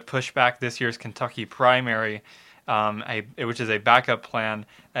bill would push back this year's Kentucky primary, which is a backup plan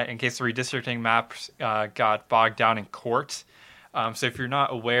in case the redistricting maps got bogged down in court. So if you're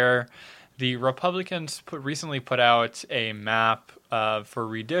not aware, the Republicans recently put out a map for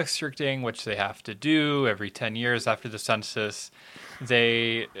redistricting, which they have to do every 10 years after the census.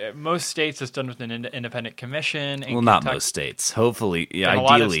 Most states it's done with an independent commission. Well, not most states. Hopefully, yeah. In a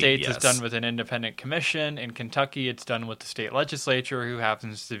lot of states, yes. It's done with an independent commission. In Kentucky, it's done with the state legislature, who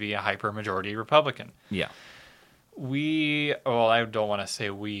happens to be a hyper-majority Republican. Yeah. I don't want to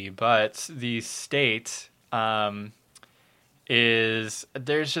say we, but the state there's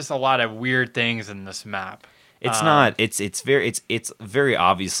just a lot of weird things in this map. It's not. It's very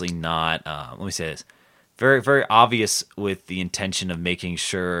obviously not. Let me say this. Very, very obvious with the intention of making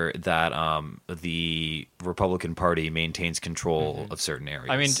sure that the Republican Party maintains control of certain areas.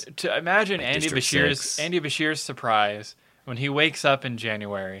 I mean, to imagine like Andy Bashir's surprise when he wakes up in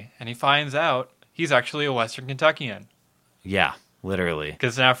January and he finds out he's actually a Western Kentuckian. Yeah, literally.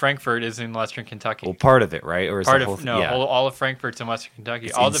 Because now Frankfort is in Western Kentucky. Well, part of it, right? Or is all of Frankfort's in Western Kentucky.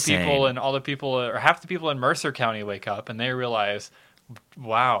 It's all insane. the people, or half the people in Mercer County wake up and they realize,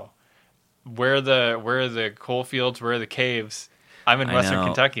 wow. Where are the coal fields? Where are the caves? I'm in Western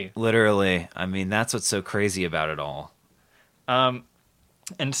Kentucky. Literally. I mean, that's what's so crazy about it all. And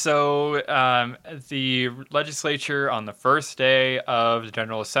so the legislature, on the first day of the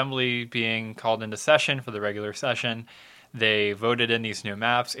General Assembly being called into session for the regular session, they voted in these new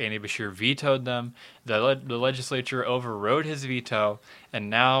maps. Andy Beshear vetoed them. The legislature overrode his veto,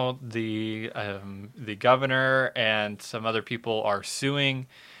 and now the governor and some other people are suing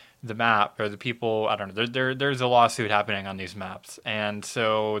the map or the people. I don't know. There's a lawsuit happening on these maps, and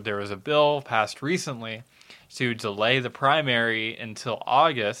so there was a bill passed recently to delay the primary until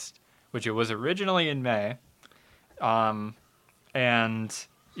August, which it was originally in May. And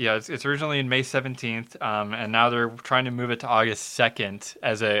yeah, it's originally in May 17th, and now they're trying to move it to August 2nd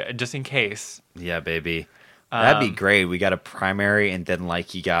as a just in case. Yeah, baby. That'd be great. We got a primary, and then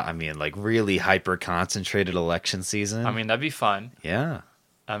really hyper concentrated election season. I mean, that'd be fun. Yeah,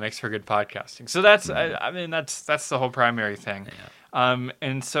 makes for good podcasting. So that's that's the whole primary thing. Yeah.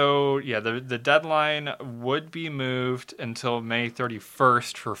 And so yeah, the deadline would be moved until May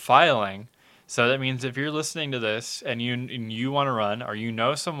 31st for filing. So that means if you're listening to this and you want to run, or you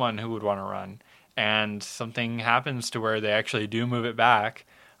know someone who would want to run, and something happens to where they actually do move it back,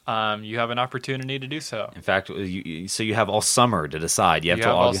 you have an opportunity to do so. In fact, you have all summer to decide. You have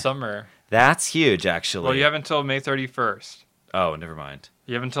all summer. That's huge, actually. Well, you have until May 31st. Oh, never mind.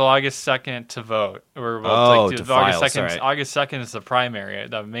 You have until August 2nd to vote. To file. August 2nd, August 2nd is the primary.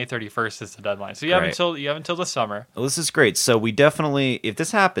 May 31st is the deadline. So you have until the summer. Well, this is great. So we definitely, if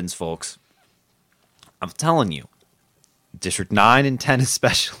this happens, folks, I'm telling you, District 9 and 10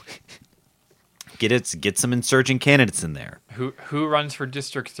 especially, get some insurgent candidates in there. Who runs for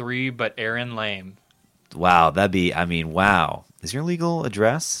District 3 but Aaron Lame? Wow, wow. Is your legal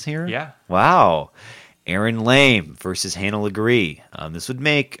address here? Yeah. Wow. Aaron Lame versus Hannah Legree. This would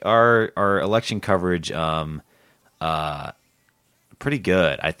make our election coverage pretty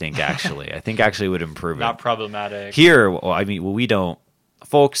good, I think, actually. I think actually would improve it. Not problematic. Here, we don't.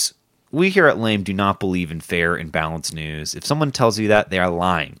 Folks, we here at Lame do not believe in fair and balanced news. If someone tells you that, they are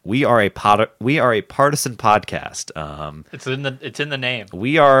lying. We are a partisan podcast. It's in the name.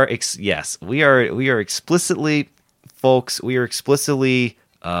 We are explicitly, folks. We are explicitly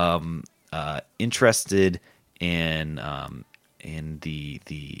interested in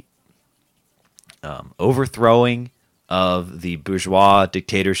the overthrowing of the bourgeois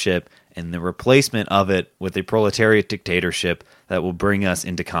dictatorship and the replacement of it with a proletariat dictatorship that will bring us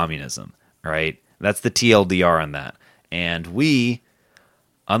into communism, right? That's the TLDR on that. And we,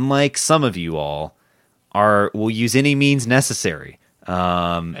 unlike some of you all, will use any means necessary.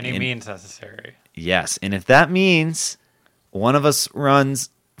 Means necessary. Yes, and if that means one of us runs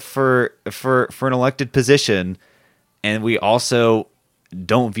for an elected position, and we also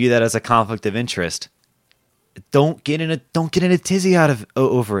don't view that as a conflict of interest, don't get in a tizzy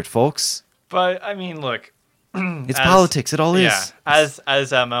over it, folks. But I mean, look, it's politics. It all is. Yeah. As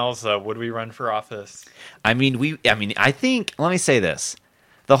MLs, though, would we run for office? I think. Let me say this: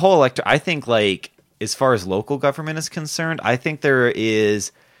 the whole I think, as far as local government is concerned, I think there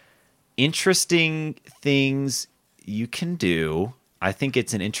is interesting things you can do. I think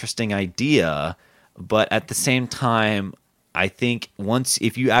it's an interesting idea, but at the same time, I think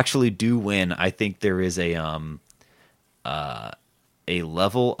if you actually do win, I think there is a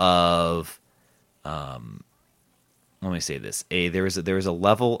level of let me say this: there is a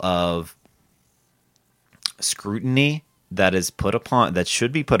level of scrutiny that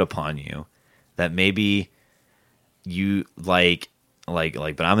should be put upon you, that maybe you like.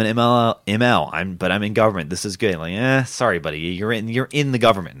 But I'm an ML. But I'm in government. This is good. Sorry, buddy. You're in the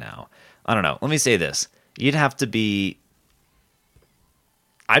government now. I don't know. Let me say this: you'd have to be.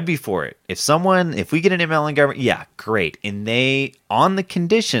 I'd be for it. If we get an ML in government, yeah, great. And on the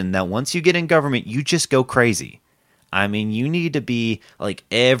condition that once you get in government, you just go crazy. I mean, you need to be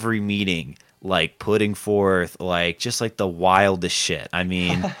every meeting, putting forth just the wildest shit. I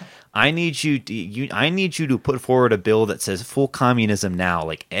mean, I need you to put forward a bill that says full communism now,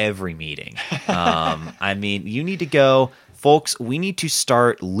 every meeting. I mean, you need to go, folks. We need to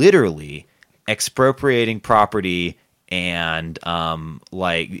start literally expropriating property. And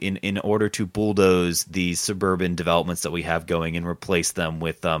in order to bulldoze these suburban developments that we have going and replace them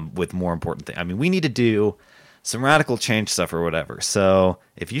with more important things. I mean, we need to do some radical change stuff or whatever. So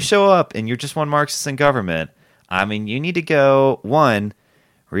if you show up and you're just one Marxist in government, I mean, you need to go, one,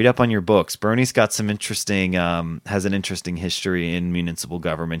 read up on your books. Bernie's got some interesting has an interesting history in municipal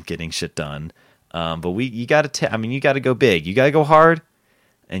government getting shit done. But you got to go big. You got to go hard.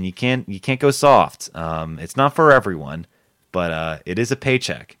 And you can't go soft. It's not for everyone, but it is a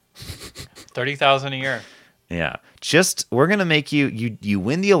paycheck. $30,000 a year. Yeah, we're gonna make you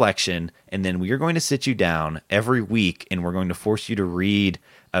win the election, and then we are going to sit you down every week, and we're going to force you to read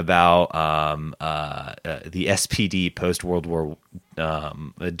about the SPD post World War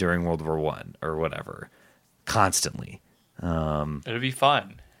during World War I or whatever, constantly. It'll be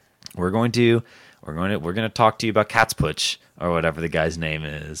fun. We're going to we're gonna talk to you about Katzputsch or whatever the guy's name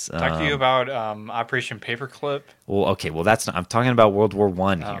is. Talk to you about Operation Paperclip. Well, okay, well that's not, I'm talking about World War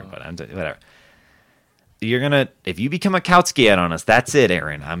One here, but whatever. You're gonna, if you become a Kautsky on us, that's it,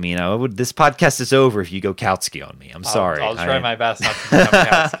 Aaron. I mean, this podcast is over if you go Kautsky on me. I'm sorry. I'll try my best not to become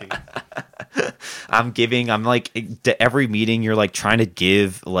Kautsky. I'm like, to every meeting, you're like trying to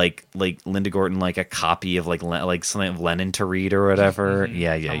give like Linda Gorton like a copy of like something of Lenin to read or whatever.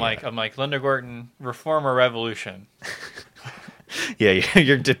 Mm-hmm. I'm like Linda Gorton, reform or revolution. Yeah,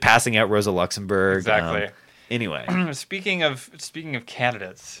 you're just passing out Rosa Luxemburg. Exactly. Anyway, speaking of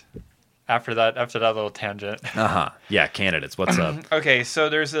candidates. After that little tangent. Yeah, candidates. What's up? Okay, so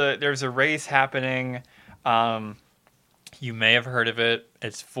there's a race happening. You may have heard of it.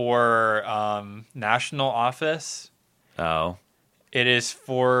 It's for national office. Oh. It is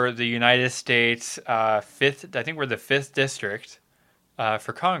for the United States fifth. I think we're the 5th district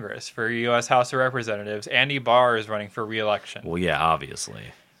for Congress, for U.S. House of Representatives. Andy Barr is running for re-election. Well, yeah, obviously.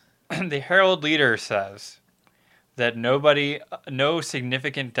 The Herald Leader says that no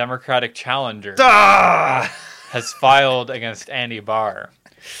significant Democratic challenger has filed against Andy Barr.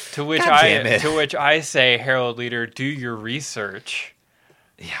 To which I say, Herald Leader, do your research.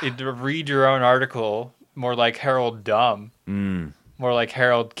 Yeah. Read your own article. More like Harold Dumb. More like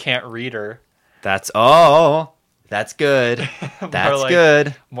Harold Can't Reader. That's good. That's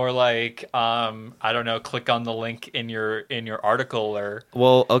good. More like I don't know. Click on the link in your article or.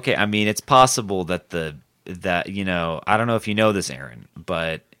 Well, okay. I mean, it's possible that I don't know if you know this, Aaron,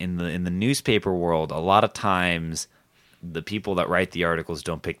 but in the newspaper world, a lot of times the people that write the articles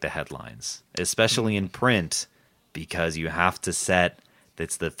don't pick the headlines, especially in print, because you have to set.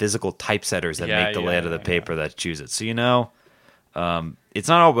 It's the physical typesetters that make the layout of the paper that choose it. So it's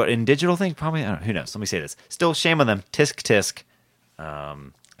not all, but in digital thing, probably. I don't know, who knows? Let me say this. Still, shame on them. Tisk tisk.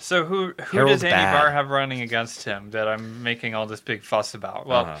 So who does Andy Barr have running against him that I'm making all this big fuss about?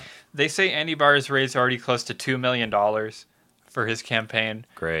 Well, they say Andy Barr has raised already close to $2 million for his campaign.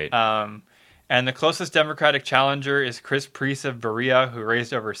 Great. And the closest Democratic challenger is Chris Priest of Berea, who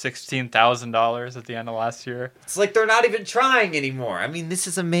raised over $16,000 at the end of last year. It's like they're not even trying anymore. I mean, this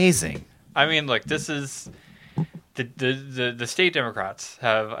is amazing. I mean, look, this is the state Democrats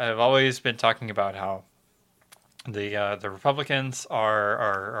have always been talking about how the Republicans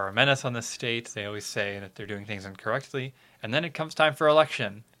are a menace on the state. They always say that they're doing things incorrectly, and then it comes time for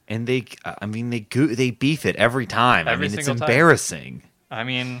election, and they beef it every time. It's embarrassing. I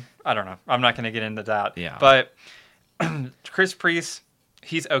mean, I don't know. I'm not going to get into that. Yeah. But Chris Priest,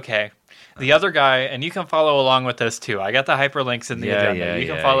 he's okay. The other guy, and you can follow along with this too. I got the hyperlinks in the agenda. You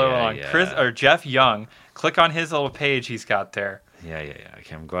can follow along. Jeff Young. Click on his little page he's got there. Yeah.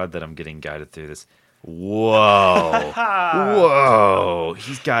 Okay, I'm glad that I'm getting guided through this. Whoa. Whoa.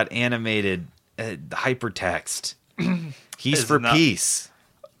 He's got animated hypertext. He's for peace.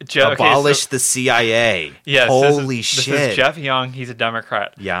 Abolish the CIA. Yes, holy shit! This is Jeff Young. He's a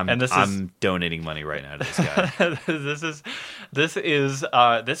Democrat. Yeah, I'm donating money right now to this guy. This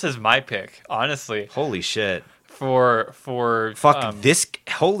is my pick. Honestly. Holy shit! For this.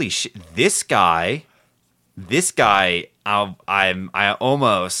 Holy shit! This guy. I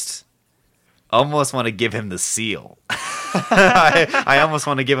almost want to give him the seal. I almost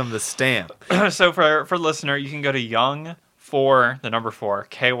want to give him the stamp. So for listener, you can go to Young. 4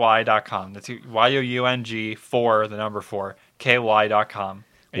 ky.com. That's YOUNG 4 ky.com.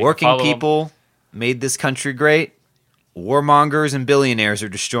 Working people made this country great. Warmongers and billionaires are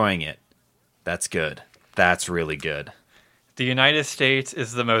destroying it. That's good. That's really good. The United States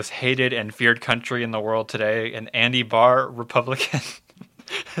is the most hated and feared country in the world today, and Andy Barr, Republican,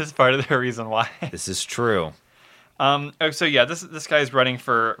 is part of the reason why. This is true. This guy is running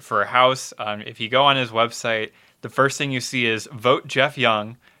for House. If you go on his website, the first thing you see is vote Jeff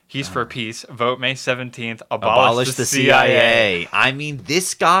Young. He's for peace. Vote May 17th. Abolish the CIA. I mean,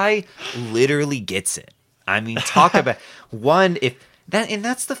 this guy literally gets it. I mean, talk about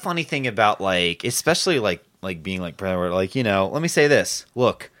that's the funny thing about especially being president. Let me say this.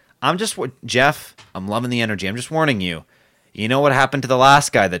 Look, Jeff. I'm loving the energy. I'm just warning you. You know what happened to the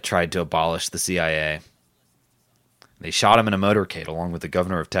last guy that tried to abolish the CIA? They shot him in a motorcade along with the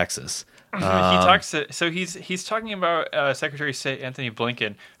governor of Texas. He's talking about Secretary of State Anthony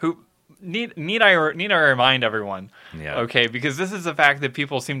Blinken, who need I remind everyone, okay, because this is a fact that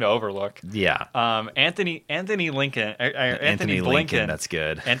people seem to overlook. Yeah. Anthony Blinken. That's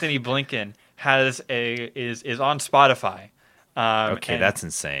good. Anthony Blinken is on Spotify. Okay, that's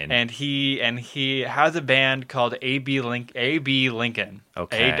insane. And he has a band called AB Lincoln.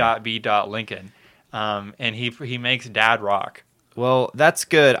 Okay. A.B. Lincoln. And he makes dad rock. Well, that's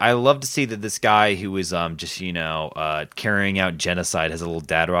good. I love to see that this guy who is just carrying out genocide has a little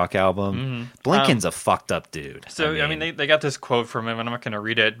dad rock album. Blinken's a fucked up dude. So I mean, they got this quote from him, and I'm not going to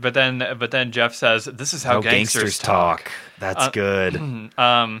read it. But then Jeff says, "This is how gangsters talk." That's good.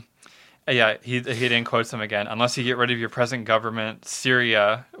 Yeah, he didn't quote them again. Unless you get rid of your present government,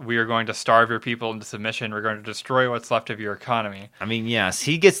 Syria, we are going to starve your people into submission. We're going to destroy what's left of your economy. I mean, yes,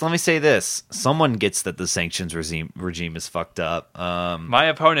 he gets. Let me say this: someone gets that the sanctions regime is fucked up. My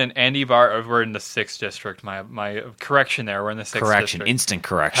opponent, Andy Barr, we're in the 6th district. My correction there, we're in the 6th district. Instant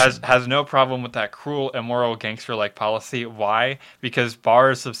correction. Has no problem with that cruel, immoral, gangster-like policy. Why? Because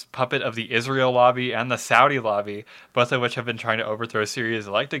Barr is a puppet of the Israel lobby and the Saudi lobby, both of which have been trying to overthrow Syria's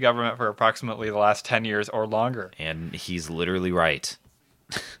elected government for approximately the last 10 years or longer. And he's literally right.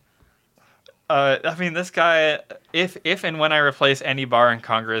 I mean, this guy, if and when I replace Andy Barr in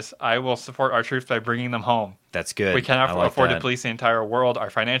Congress, I will support our troops by bringing them home. That's good. We cannot afford to police the entire world. Our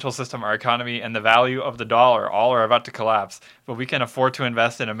financial system, our economy, and the value of the dollar all are about to collapse. But we can afford to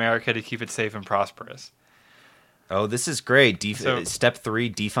invest in America to keep it safe and prosperous. Oh, this is great. Step 3,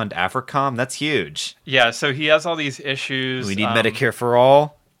 defund AFRICOM. That's huge. Yeah, so he has all these issues. We need Medicare for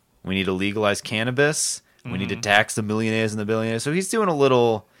all. We need to legalize cannabis. We need to tax the millionaires and the billionaires. So he's doing a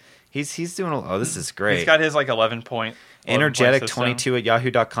little... He's doing a... Oh, this is great. He's got his, like, 11 point... Energetic22 at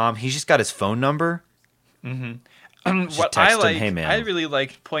yahoo.com. He's just got his phone number. What I like... Hey, man. I really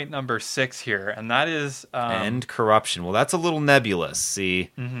like point number 6 here, and that is... End corruption. Well, that's a little nebulous,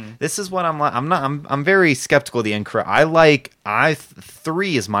 see? This is what I'm like... I'm very skeptical of the end corruption.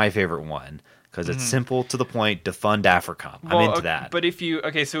 3 is my favorite one. Because it's simple, to the point, defund AFRICOM. I'm into that. But if you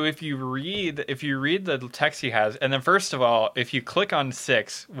read the text he has, and then first of all, if you click on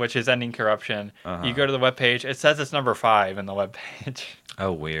 6, which is ending corruption, you go to the webpage, it says it's number 5 in the webpage.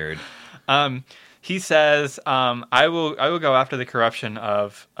 Oh, weird. He says, I will go after the corruption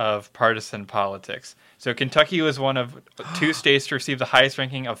of partisan politics. So Kentucky was one of 2 states to receive the highest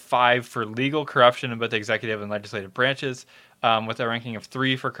ranking of 5 for legal corruption in both the executive and legislative branches, with a ranking of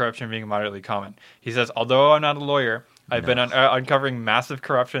 3 for corruption being moderately common. He says, although I'm not a lawyer, I've been uncovering massive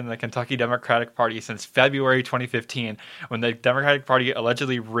corruption in the Kentucky Democratic Party since February 2015, when the Democratic Party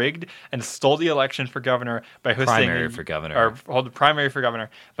allegedly rigged and stole the election for governor by hosting primary for governor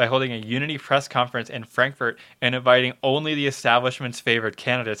by holding a unity press conference in Frankfurt and inviting only the establishment's favored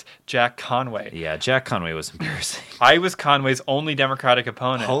candidates, Jack Conway. Yeah, Jack Conway was embarrassing. I was Conway's only Democratic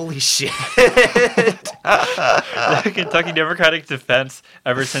opponent. Holy shit! The Kentucky Democratic defense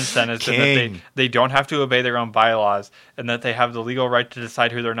ever since then has been that they don't have to obey their own bylaws, and that they have the legal right to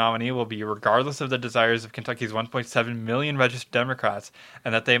decide who their nominee will be, regardless of the desires of Kentucky's 1.7 million registered Democrats,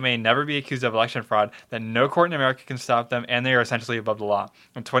 and that they may never be accused of election fraud, that no court in America can stop them, and they are essentially above the law.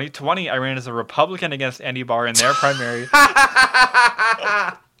 In 2020, I ran as a Republican against Andy Barr in their primary.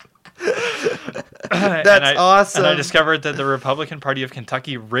 That's awesome. And I discovered that the Republican Party of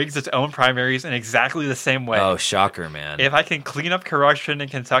Kentucky rigs its own primaries in exactly the same way. Oh, shocker, man. If I can clean up corruption in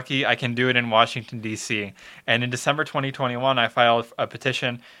Kentucky, I can do it in Washington, D.C. And in December 2021, I filed a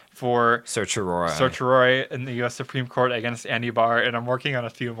petition for certiorari in the U.S. Supreme Court against Andy Barr, and I'm working on a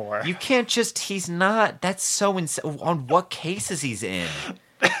few more. You can't just... He's not... That's so insane. On what cases he's in?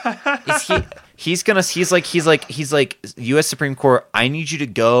 He's like U.S. Supreme Court. I need you to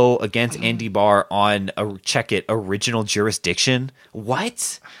go against Andy Barr on original jurisdiction.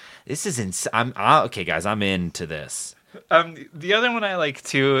 What? This is insane. Okay, guys. I'm into this. The other one I like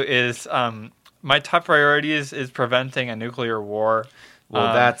too is my top priority is preventing a nuclear war.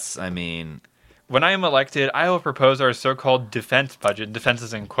 Well, when I am elected, I will propose our so-called defense budget. Defense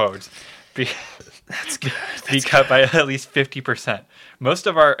is in quotes. That's good. Be cut by at least 50%. Most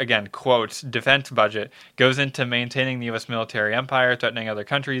of our, again, quotes, defense budget goes into maintaining the U.S. military empire, threatening other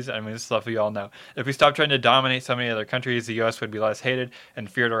countries. I mean, this stuff we all know. If we stopped trying to dominate so many other countries, the U.S. would be less hated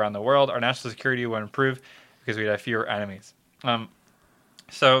and feared around the world. Our national security would improve because we'd have fewer enemies.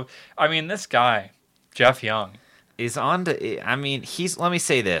 So, I mean, this guy, Jeff Young, is on to... I mean, let me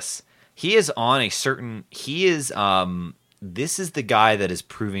say this. He is on a certain... He is... This is the guy that is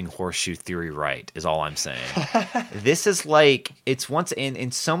proving horseshoe theory right, is all I'm saying. This is like, it's once,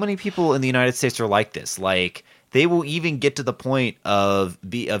 and so many people in the United States are like this. Like, they will even get to the point of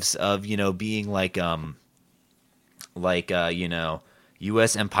being like,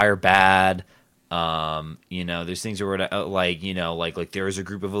 U.S. empire bad. There's things or like there is a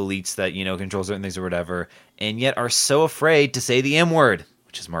group of elites that, control certain things or whatever, and yet are so afraid to say the M word,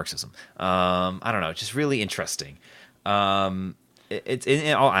 which is Marxism. I don't know. It's just really interesting. I don't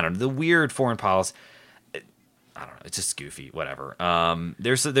know, the weird foreign policy. I don't know. It's just goofy. Whatever.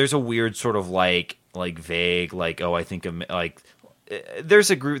 There's a weird sort of like vague, like, oh, I think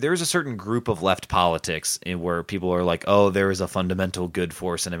there's a certain group of left politics where people are like, oh, there is a fundamental good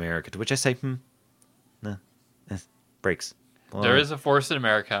force in America, to which I say, nah, breaks. Well, There is a force in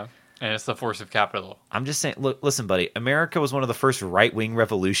America, and it's the force of capital. I'm just saying. Look, listen, buddy. America was one of the first right-wing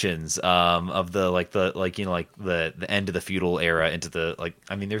revolutions of the end of the feudal era into the like.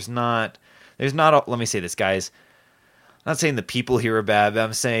 I mean, there's not. Let me say this, guys. I'm not saying the people here are bad, but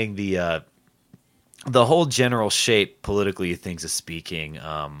I'm saying the whole general shape politically things is speaking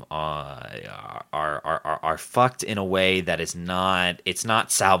are fucked in a way that is not. It's not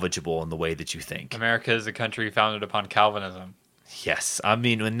salvageable in the way that you think. America is a country founded upon Calvinism. Yes, I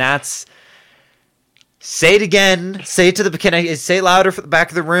mean when that's. Say it again. Say it to the. Can I say it louder for the back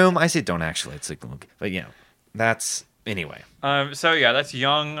of the room? I say don't actually. It's like, but that's anyway. So yeah, that's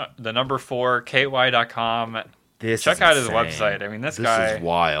Young, the number 4, KY.com. Check out his website. I mean, this guy is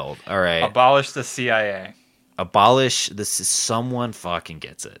wild. All right, abolished the CIA. Abolish this. Someone fucking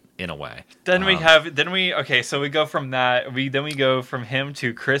gets it in a way. Then okay. So we go from that. We go from him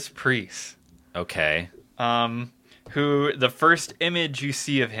to Chris Priest. Okay. Who the first image you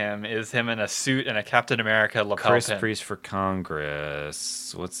see of him is him in a suit and a Captain America lapel Chris pin. Priest for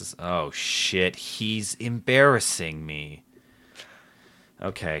Congress. What's this? Oh shit, he's embarrassing me.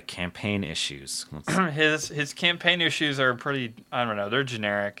 Okay, campaign issues. His campaign issues are pretty. I don't know. They're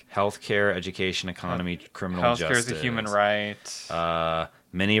generic. Healthcare, education, economy, criminal Healthcare justice. is a human right.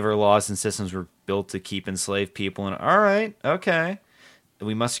 Many of our laws and systems were built to keep enslaved people. And all right, okay.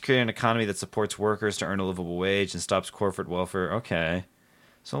 We must create an economy that supports workers to earn a livable wage and stops corporate welfare. Okay,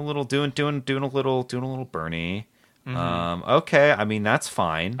 so a little doing a little Bernie. Mm-hmm. Okay, I mean that's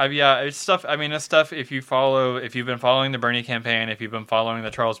fine. It's stuff. I mean, it's stuff. If you've been following the Bernie campaign, if you've been following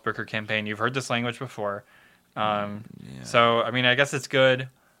the Charles Booker campaign, you've heard this language before. So I mean, I guess it's good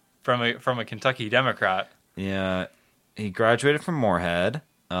from a Kentucky Democrat. Yeah, he graduated from Moorhead.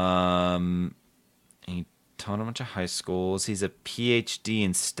 He taught a bunch of high schools. He's a PhD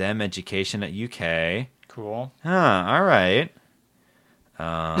in STEM education at UK. Cool. All right.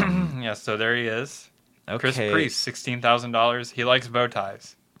 Yeah, so there he is. Okay. Chris Priest, $16,000. He likes bow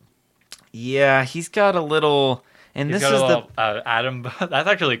ties. Yeah, he's got a little... And he's this got is a little, Adam... That's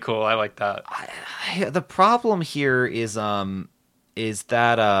actually cool. I like that. The problem here is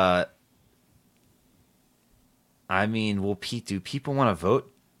that... I mean, do people want to vote?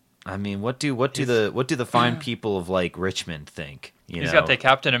 I mean, what do the fine people of like Richmond think? He's got the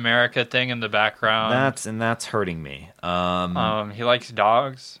Captain America thing in the background. That's hurting me. He likes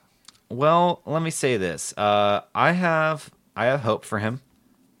dogs. Well, let me say this. I have hope for him.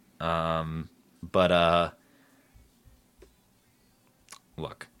 But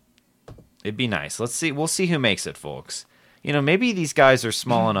look, it'd be nice. We'll see who makes it, folks. Maybe these guys are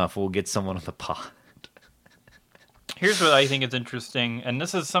small enough. We'll get someone on the pod. Here's what I think is interesting, and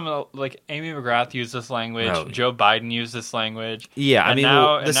this is some of like Amy McGrath used this language, Joe Biden used this language. Yeah,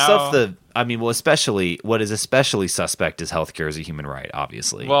 especially what is especially suspect is healthcare as a human right,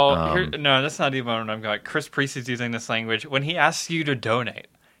 obviously. Well, no, that's not even what I'm going. Chris Priest is using this language when he asks you to donate.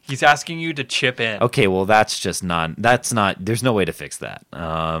 He's asking you to chip in. Okay, well there's no way to fix that.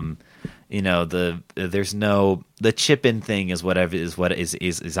 The chip in thing is what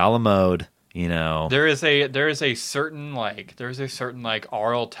is a la mode. There is a certain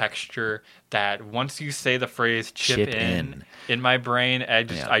oral texture that once you say the phrase chip in my brain,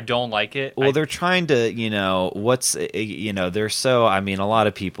 I don't like it. Well, they're trying to, a lot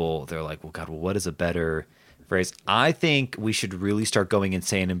of people, they're like, well, God, what is a better phrase? I think we should really start going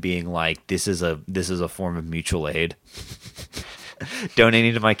insane and being like, this is a form of mutual aid.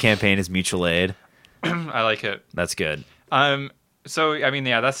 Donating to my campaign is mutual aid. I like it. That's good. So I mean,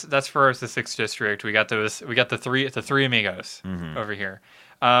 yeah, that's for us, the 6th district. We got the three amigos over here.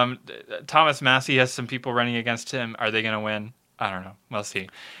 Thomas Massey has some people running against him. Are they going to win? I don't know. We'll see.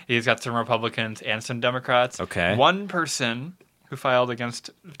 He's got some Republicans and some Democrats. Okay. One person who filed against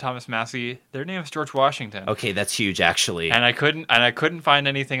Thomas Massey, their name is George Washington. Okay, that's huge, actually. And I couldn't find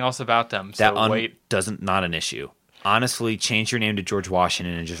anything else about them. So not an issue. Honestly, change your name to George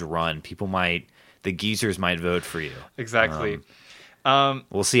Washington and just run. The geezers might vote for you. Exactly.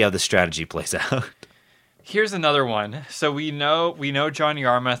 We'll see how the strategy plays out. Here's another one. So we know John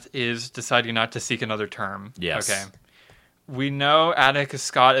Yarmouth is deciding not to seek another term. Yes. Okay. We know Atticus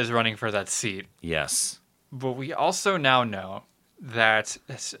Scott is running for that seat. Yes. But we also now know that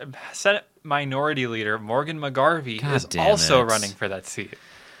Senate Minority Leader Morgan McGarvey is also running for that seat.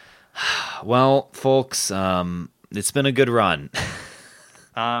 Well, folks, it's been a good run.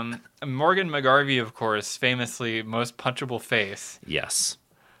 Morgan McGarvey, of course, famously most punchable face. Yes.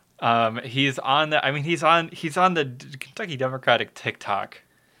 He's on the. I mean, he's on the Kentucky Democratic TikTok,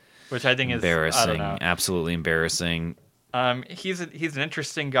 which I think is Embarrassing. I don't know. Absolutely embarrassing. He's an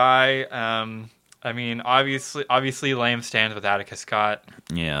interesting guy. I mean, obviously, Lame stands with Atticus Scott.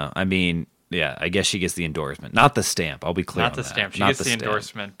 Yeah, I mean, yeah, I guess she gets the endorsement, not the stamp. I'll be clear. Not on the that. stamp. She Not gets the the stamp.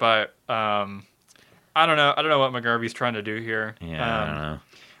 endorsement, but I don't know. I don't know what McGarvey's trying to do here. Yeah, I don't know.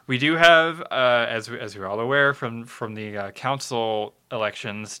 We do have, as we're all aware from the council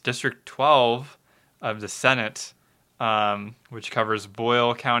elections, District 12 of the Senate, which covers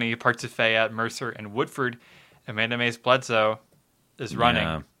Boyle County, parts of Fayette, Mercer, and Woodford. Amanda Mays Bledsoe is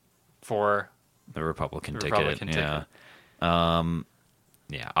running for the Republican ticket. Republican ticket.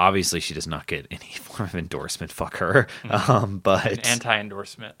 Yeah, obviously she does not get any form of endorsement. Fuck her. But an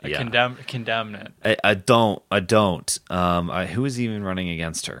anti-endorsement, condemn it. I don't. Who is even running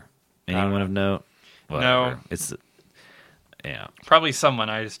against her? Anyone of note? Whatever. No. It's yeah. Probably someone.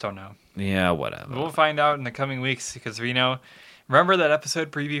 I just don't know. Yeah, whatever. We'll find out in the coming weeks because we know. Remember that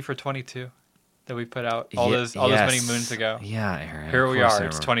episode preview for 22 that we put out all those many moons ago. Yeah, Aaron, here we are.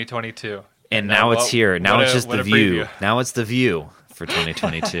 It's 2022, and now it's here. Now it's just the view. Preview. Now it's the view for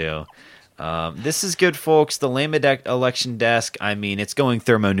 2022. This is good, folks. The Lame election desk. I mean, it's going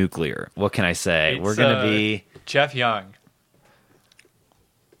thermonuclear. What can I say? We're gonna be Jeff Young.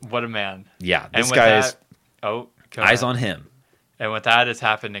 What a man! Yeah, this guy is. Eyes on him. And with that, it's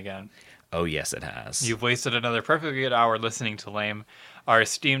happened again. Oh yes, it has. You've wasted another perfectly good hour listening to Lame. Our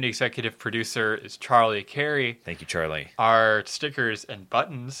esteemed executive producer is Charlie Carey. Thank you, Charlie. Our stickers and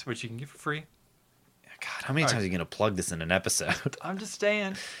buttons, which you can get for free. God, how many times are you going to plug this in an episode? I'm just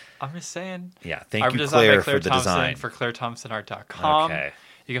saying. Yeah, thank you, Claire, for the Thompson, design. For ClaireThompsonArt.com. Okay.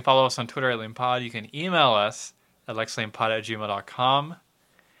 You can follow us on Twitter at LamePod. You can email us at lexlamepod@gmail.com.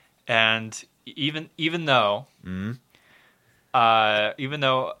 And even though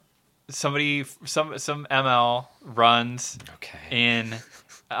some ML runs in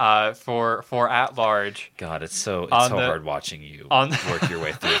for at large. God, it's so hard watching you work your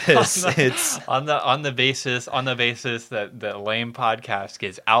way through this. It's on the basis that the Lame podcast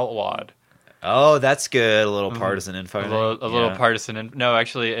gets outlawed. Oh, that's good. A little partisan info. A little partisan. No,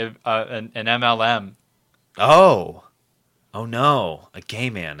 actually, an MLM. Oh no! A gay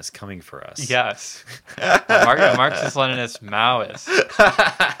man is coming for us. Yes, a Marxist-Leninist Maoist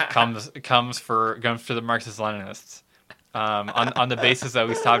comes for the Marxist-Leninists. On the basis that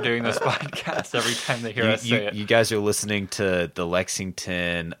we stop doing this podcast every time they hear us say it. You guys are listening to the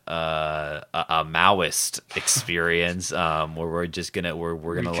Lexington a Maoist experience, where we're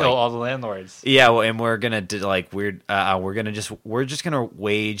gonna kill all the landlords. Yeah, well, and we're gonna do we're just gonna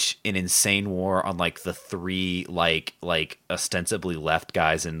wage an insane war on like the three like ostensibly left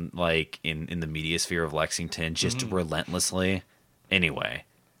guys in the media sphere of Lexington, just relentlessly. Anyway.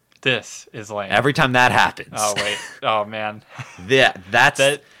 This is lame. Every time that happens. Oh wait. Oh man. That's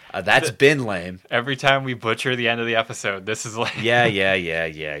been lame. Every time we butcher the end of the episode, this is lame. Yeah.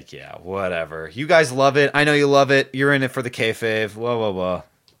 Whatever. You guys love it. I know you love it. You're in it for the kayfabe. Whoa.